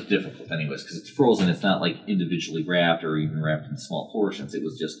 It was difficult anyways because it's frozen. It's not like individually wrapped or even wrapped in small portions. It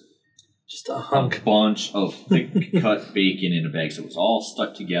was just a hunk, a bunch of thick cut bacon in a bag, so it was all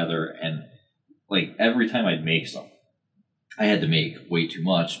stuck together. And like every time I'd make some, I had to make way too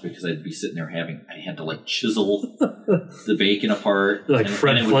much because I'd be sitting there I had to like chisel the bacon apart, like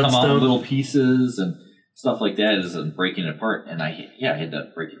and it would come out in little pieces and stuff like that, and breaking it apart. And I had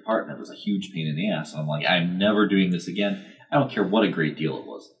to break it apart, and it was a huge pain in the ass. And I'm like, I'm never doing this again. I don't care what a great deal it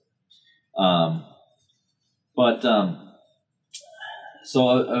was.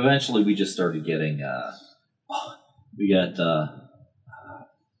 So eventually we just started getting,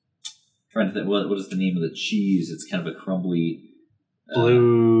 trying to think, what is the name of the cheese? It's kind of a crumbly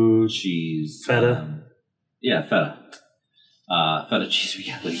blue cheese. Feta? Yeah, feta. Feta cheese we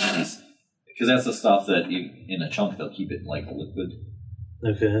got because that's the stuff that in a chunk they'll keep it like a liquid.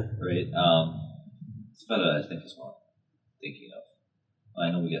 Okay. Right? It's feta, I think, is what I'm thinking of.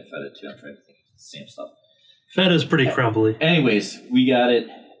 I know we got feta too. I'm trying to think of the same stuff. Feta's pretty crumbly. Anyways, we got it,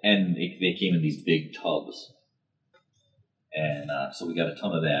 and they came in these big tubs. And so we got a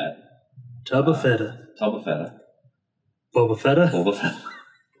ton of that. Tub of feta. Boba Fetta. Boba Fetta? Boba Fetta.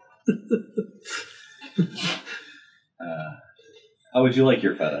 How would you like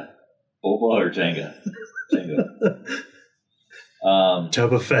your feta? Boba or Jenga? Jenga.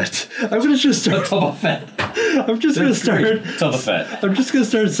 Tub of Fett. I'm going to just start... Tub of Fett. I'm just going to start... Tub of Fett. I'm just going to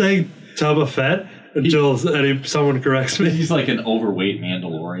start saying Tub of Fett until someone corrects me. He's like an overweight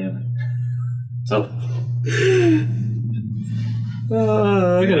Mandalorian. So...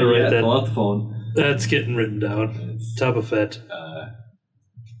 I gotta write that. Pull out the phone. That's getting written down. Tub of Fett.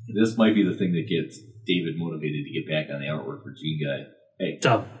 This might be the thing that gets David motivated to get back on the artwork for Gene Guy. Hey,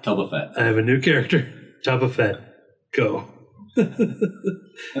 Tub of Fett. I have a new character. Tub of Fett. Go. I'm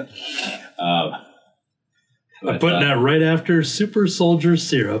putting that right after Super Soldier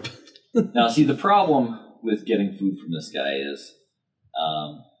Syrup. Now, see, the problem with getting food from this guy is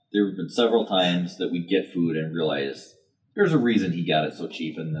there have been several times that we get food and realize there's a reason he got it so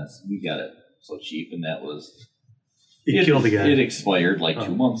cheap, and we got it so cheap, and that was... He killed the guy. It expired like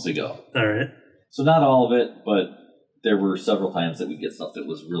 2 months ago. All right. So not all of it, but there were several times that we get stuff that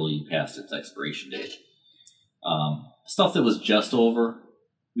was really past its expiration date. Stuff that was just over,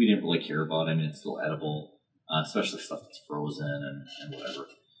 we didn't really care about. I mean, it's still edible, especially stuff that's frozen and whatever.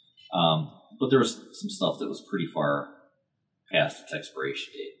 But there was some stuff that was pretty far past its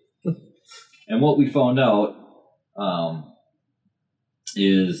expiration date. And what we found out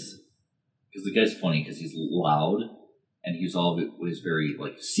is, because the guy's funny because he's loud and he's always very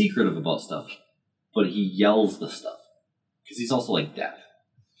like secretive about stuff, but he yells the stuff because he's also like deaf.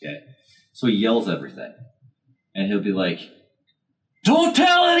 Okay, so he yells everything, and he'll be like, "Don't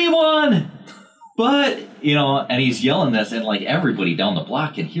tell anyone!" But and he's yelling this, and like everybody down the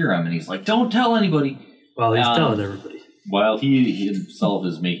block can hear him, and he's like, "Don't tell anybody." Well, he's telling everybody. While he himself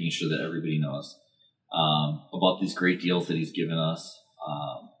is making sure that everybody knows about these great deals that he's given us.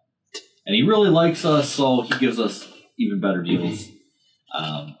 And he really likes us, so he gives us even better deals.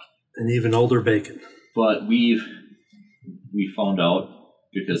 And even older bacon. But we found out,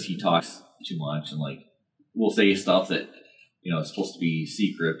 because he talks too much, and like we'll say stuff that is supposed to be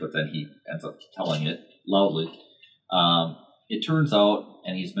secret, but then he ends up telling it loudly. It turns out,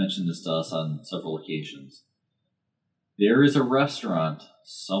 and he's mentioned this to us on several occasions, there is a restaurant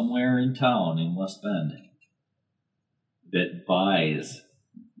somewhere in town in West Bend that buys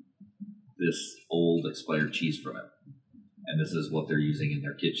this old expired cheese from him. And this is what they're using in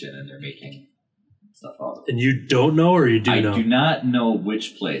their kitchen, and they're making stuff out of it. And you don't know, or you do know? I do not know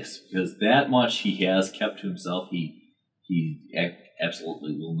which place, because that much he has kept to himself. He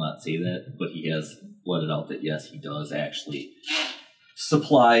absolutely will not say that, but he has let it out that yes, he does actually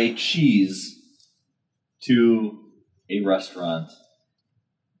supply cheese to a restaurant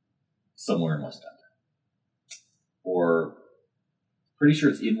somewhere in West Bend. Or pretty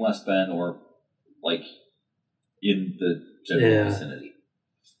sure it's in West Bend or like in the general vicinity.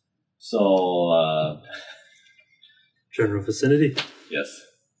 So general vicinity? Yes.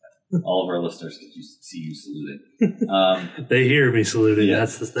 All of our listeners could see you saluting. They hear me saluting, yeah.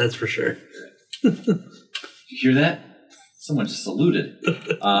 That's for sure. Did you hear that? Someone just saluted.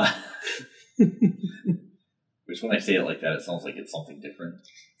 Which when I say it like that, it sounds like it's something different.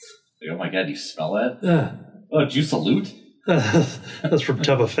 Like, oh my God, do you smell that? Oh, did you salute? That's from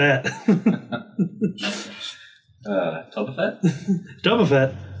Tub of Fat. Tub of Fat? Tub of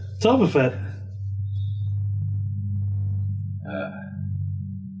Fat. Tub of Fat.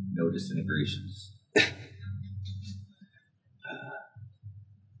 No disintegrations.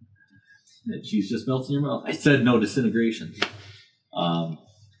 That cheese just melts in your mouth. I said no disintegrations.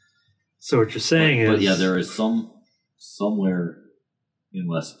 So what you're saying but yeah, there is somewhere in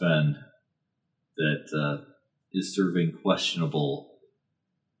West Bend that is serving questionable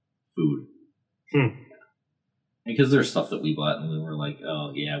food. Because there's stuff that we bought and we were like,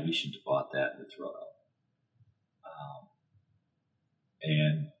 oh yeah, we shouldn't have bought that and throw it out.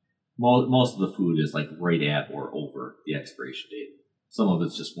 And most of the food is like right at or over the expiration date. Some of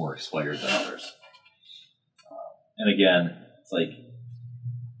it's just more expired than others. And again, it's like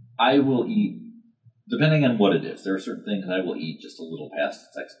I will eat, depending on what it is. There are certain things I will eat just a little past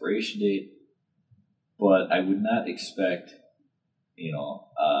its expiration date, but I would not expect,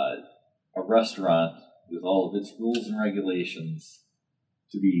 a restaurant with all of its rules and regulations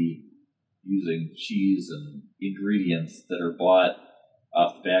to be using cheese and ingredients that are bought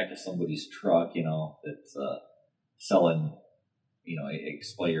off the back of somebody's truck, that's selling,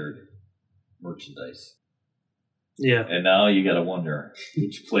 expired merchandise. Yeah. And now you got to wonder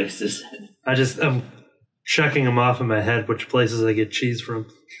which place is it. I'm checking them off in my head, which places I get cheese from.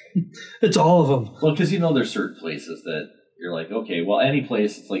 It's all of them. Well, because there's certain places that you're like, okay, well, any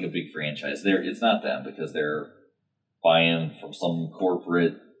place, it's like a big franchise. It's not them because they're buying from some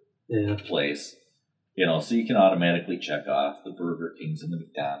corporate place. So you can automatically check off the Burger Kings and the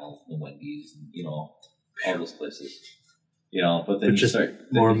McDonald's and the Wendy's and, all those places. But then you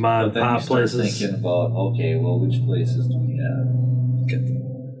start more mom and pop places. Thinking about, okay, well, which places do we have? Got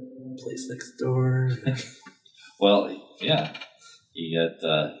the place next door. Well, yeah, you got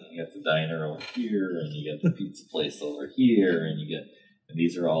the diner over here, and you got the pizza place over here, and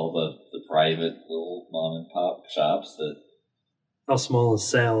these are all the private little mom and pop shops that. How small is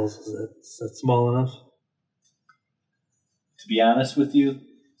Sal's? Is that small enough? To be honest with you,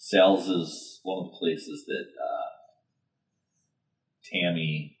 Sal's is one of the places that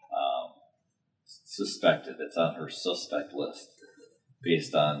Tammy suspected. It's on her suspect list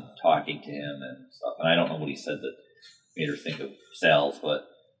based on talking to him and stuff. And I don't know what he said that made her think of Sal's, but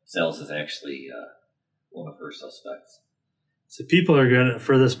Sal's is actually one of her suspects. So people are going to,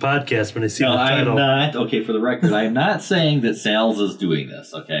 for this podcast, when they see the title. I'm not, okay, for the record, I'm not saying that Sal's is doing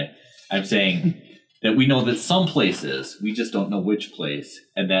this, okay? I'm saying that we know that some places, we just don't know which place,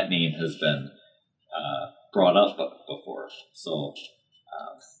 and that name has been brought up before. So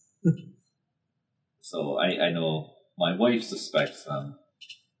I know my wife suspects them,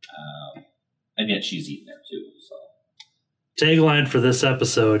 and yet she's eating there too. So tagline for this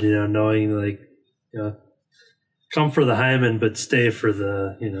episode, knowing come for the hymen, but stay for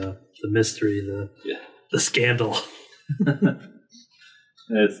the the mystery, the scandal.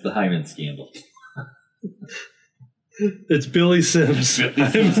 It's the hymen scandal. It's Billy Sims.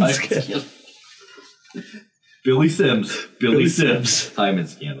 Billy Sims. Hymen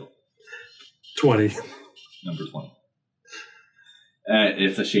scandal. 20. Number 20.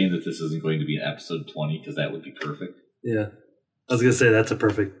 It's a shame that this isn't going to be an episode 20 because that would be perfect. Yeah. I was going to say that's a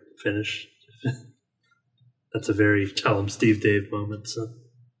perfect finish. That's a very tell him Steve Dave moment. So.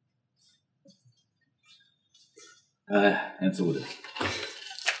 And so it is.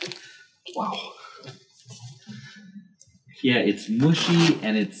 Wow. Yeah, it's mushy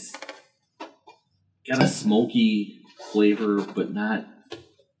and it's got a smoky flavor, but not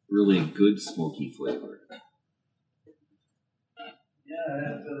really a good smoky flavor.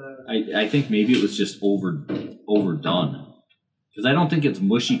 Yeah, I think maybe it was just overdone because I don't think it's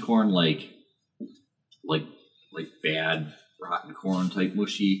mushy corn like bad rotten corn type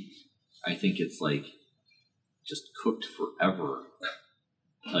mushy. I think it's like just cooked forever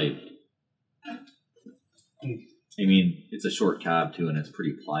type. I mean, it's a short cob too, and it's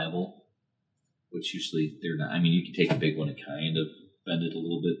pretty pliable, which usually they're not. I mean, you can take a big one and kind of bend it a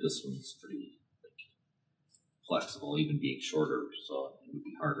little bit. This one's pretty flexible, even being shorter, so it would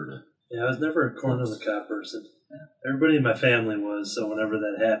be harder to. Yeah, I was never a corn on the cob person. Yeah. Everybody in my family was, so whenever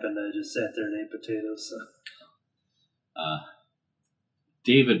that happened, I just sat there and ate potatoes. So.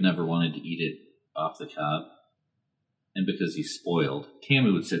 David never wanted to eat it off the cob, and because he's spoiled,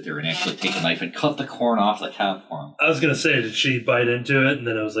 Tammy would sit there and actually take a knife and cut the corn off the cob for him. I was going to say, did she bite into it, and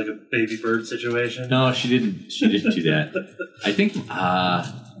then it was like a baby bird situation? No, she didn't. She didn't do that. I think, I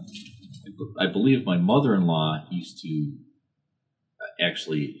believe my mother-in-law used to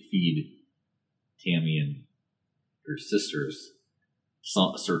actually feed Tammy and her sisters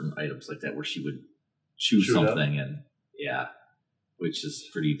certain items like that, where she would chew something, and which is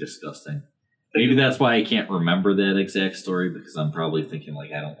pretty disgusting. Maybe that's why I can't remember that exact story, because I'm probably thinking,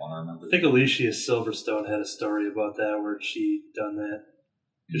 like, I don't want to remember. I think Alicia Silverstone had a story about that where she done that.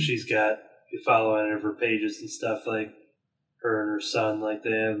 Because she's got, if you follow any of her pages and stuff, like her and her son, like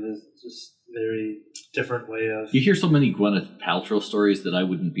they have this just very different way of... You hear so many Gwyneth Paltrow stories that I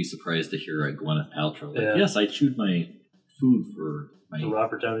wouldn't be surprised to hear a Gwyneth Paltrow. Like, yes, I chewed my food for my...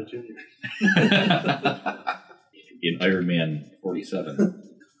 Robert Downey Jr. In Iron Man 47.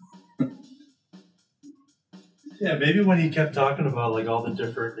 Yeah, maybe when he kept talking about like all the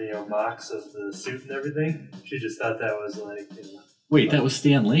different mocks of the suit and everything, she just thought that was like Wait, that was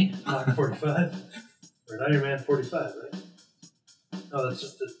Stan Lee? Mock 45 or an Iron Man 45, right? No, that's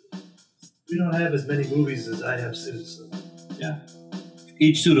just we don't have as many movies as I have suits. So. Yeah,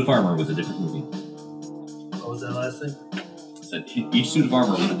 each suit of armor was a different movie. What was that last thing? I said each suit of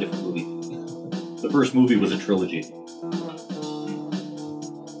armor was a different movie. The first movie was a trilogy.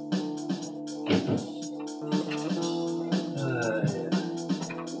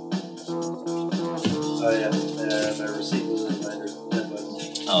 Oh yeah, my receipt was in my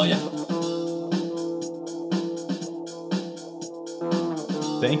 $10. Oh yeah.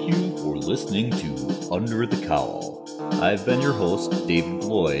 Thank you for listening to Under the Cowl. I've been your host, David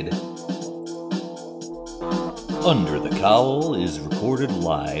Lloyd. Under the Cowl is recorded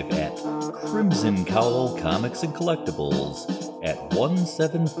live at Crimson Cowl Comics and Collectibles at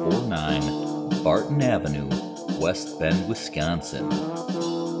 1749 Barton Avenue, West Bend, Wisconsin.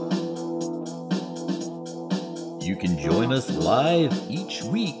 You can join us live each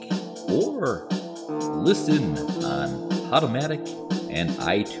week or listen on Podomatic and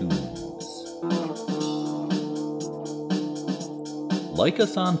iTunes. Like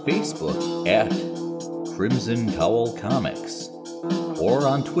us on Facebook at Crimson Cowl Comics or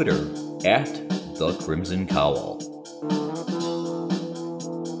on Twitter at The Crimson Cowl.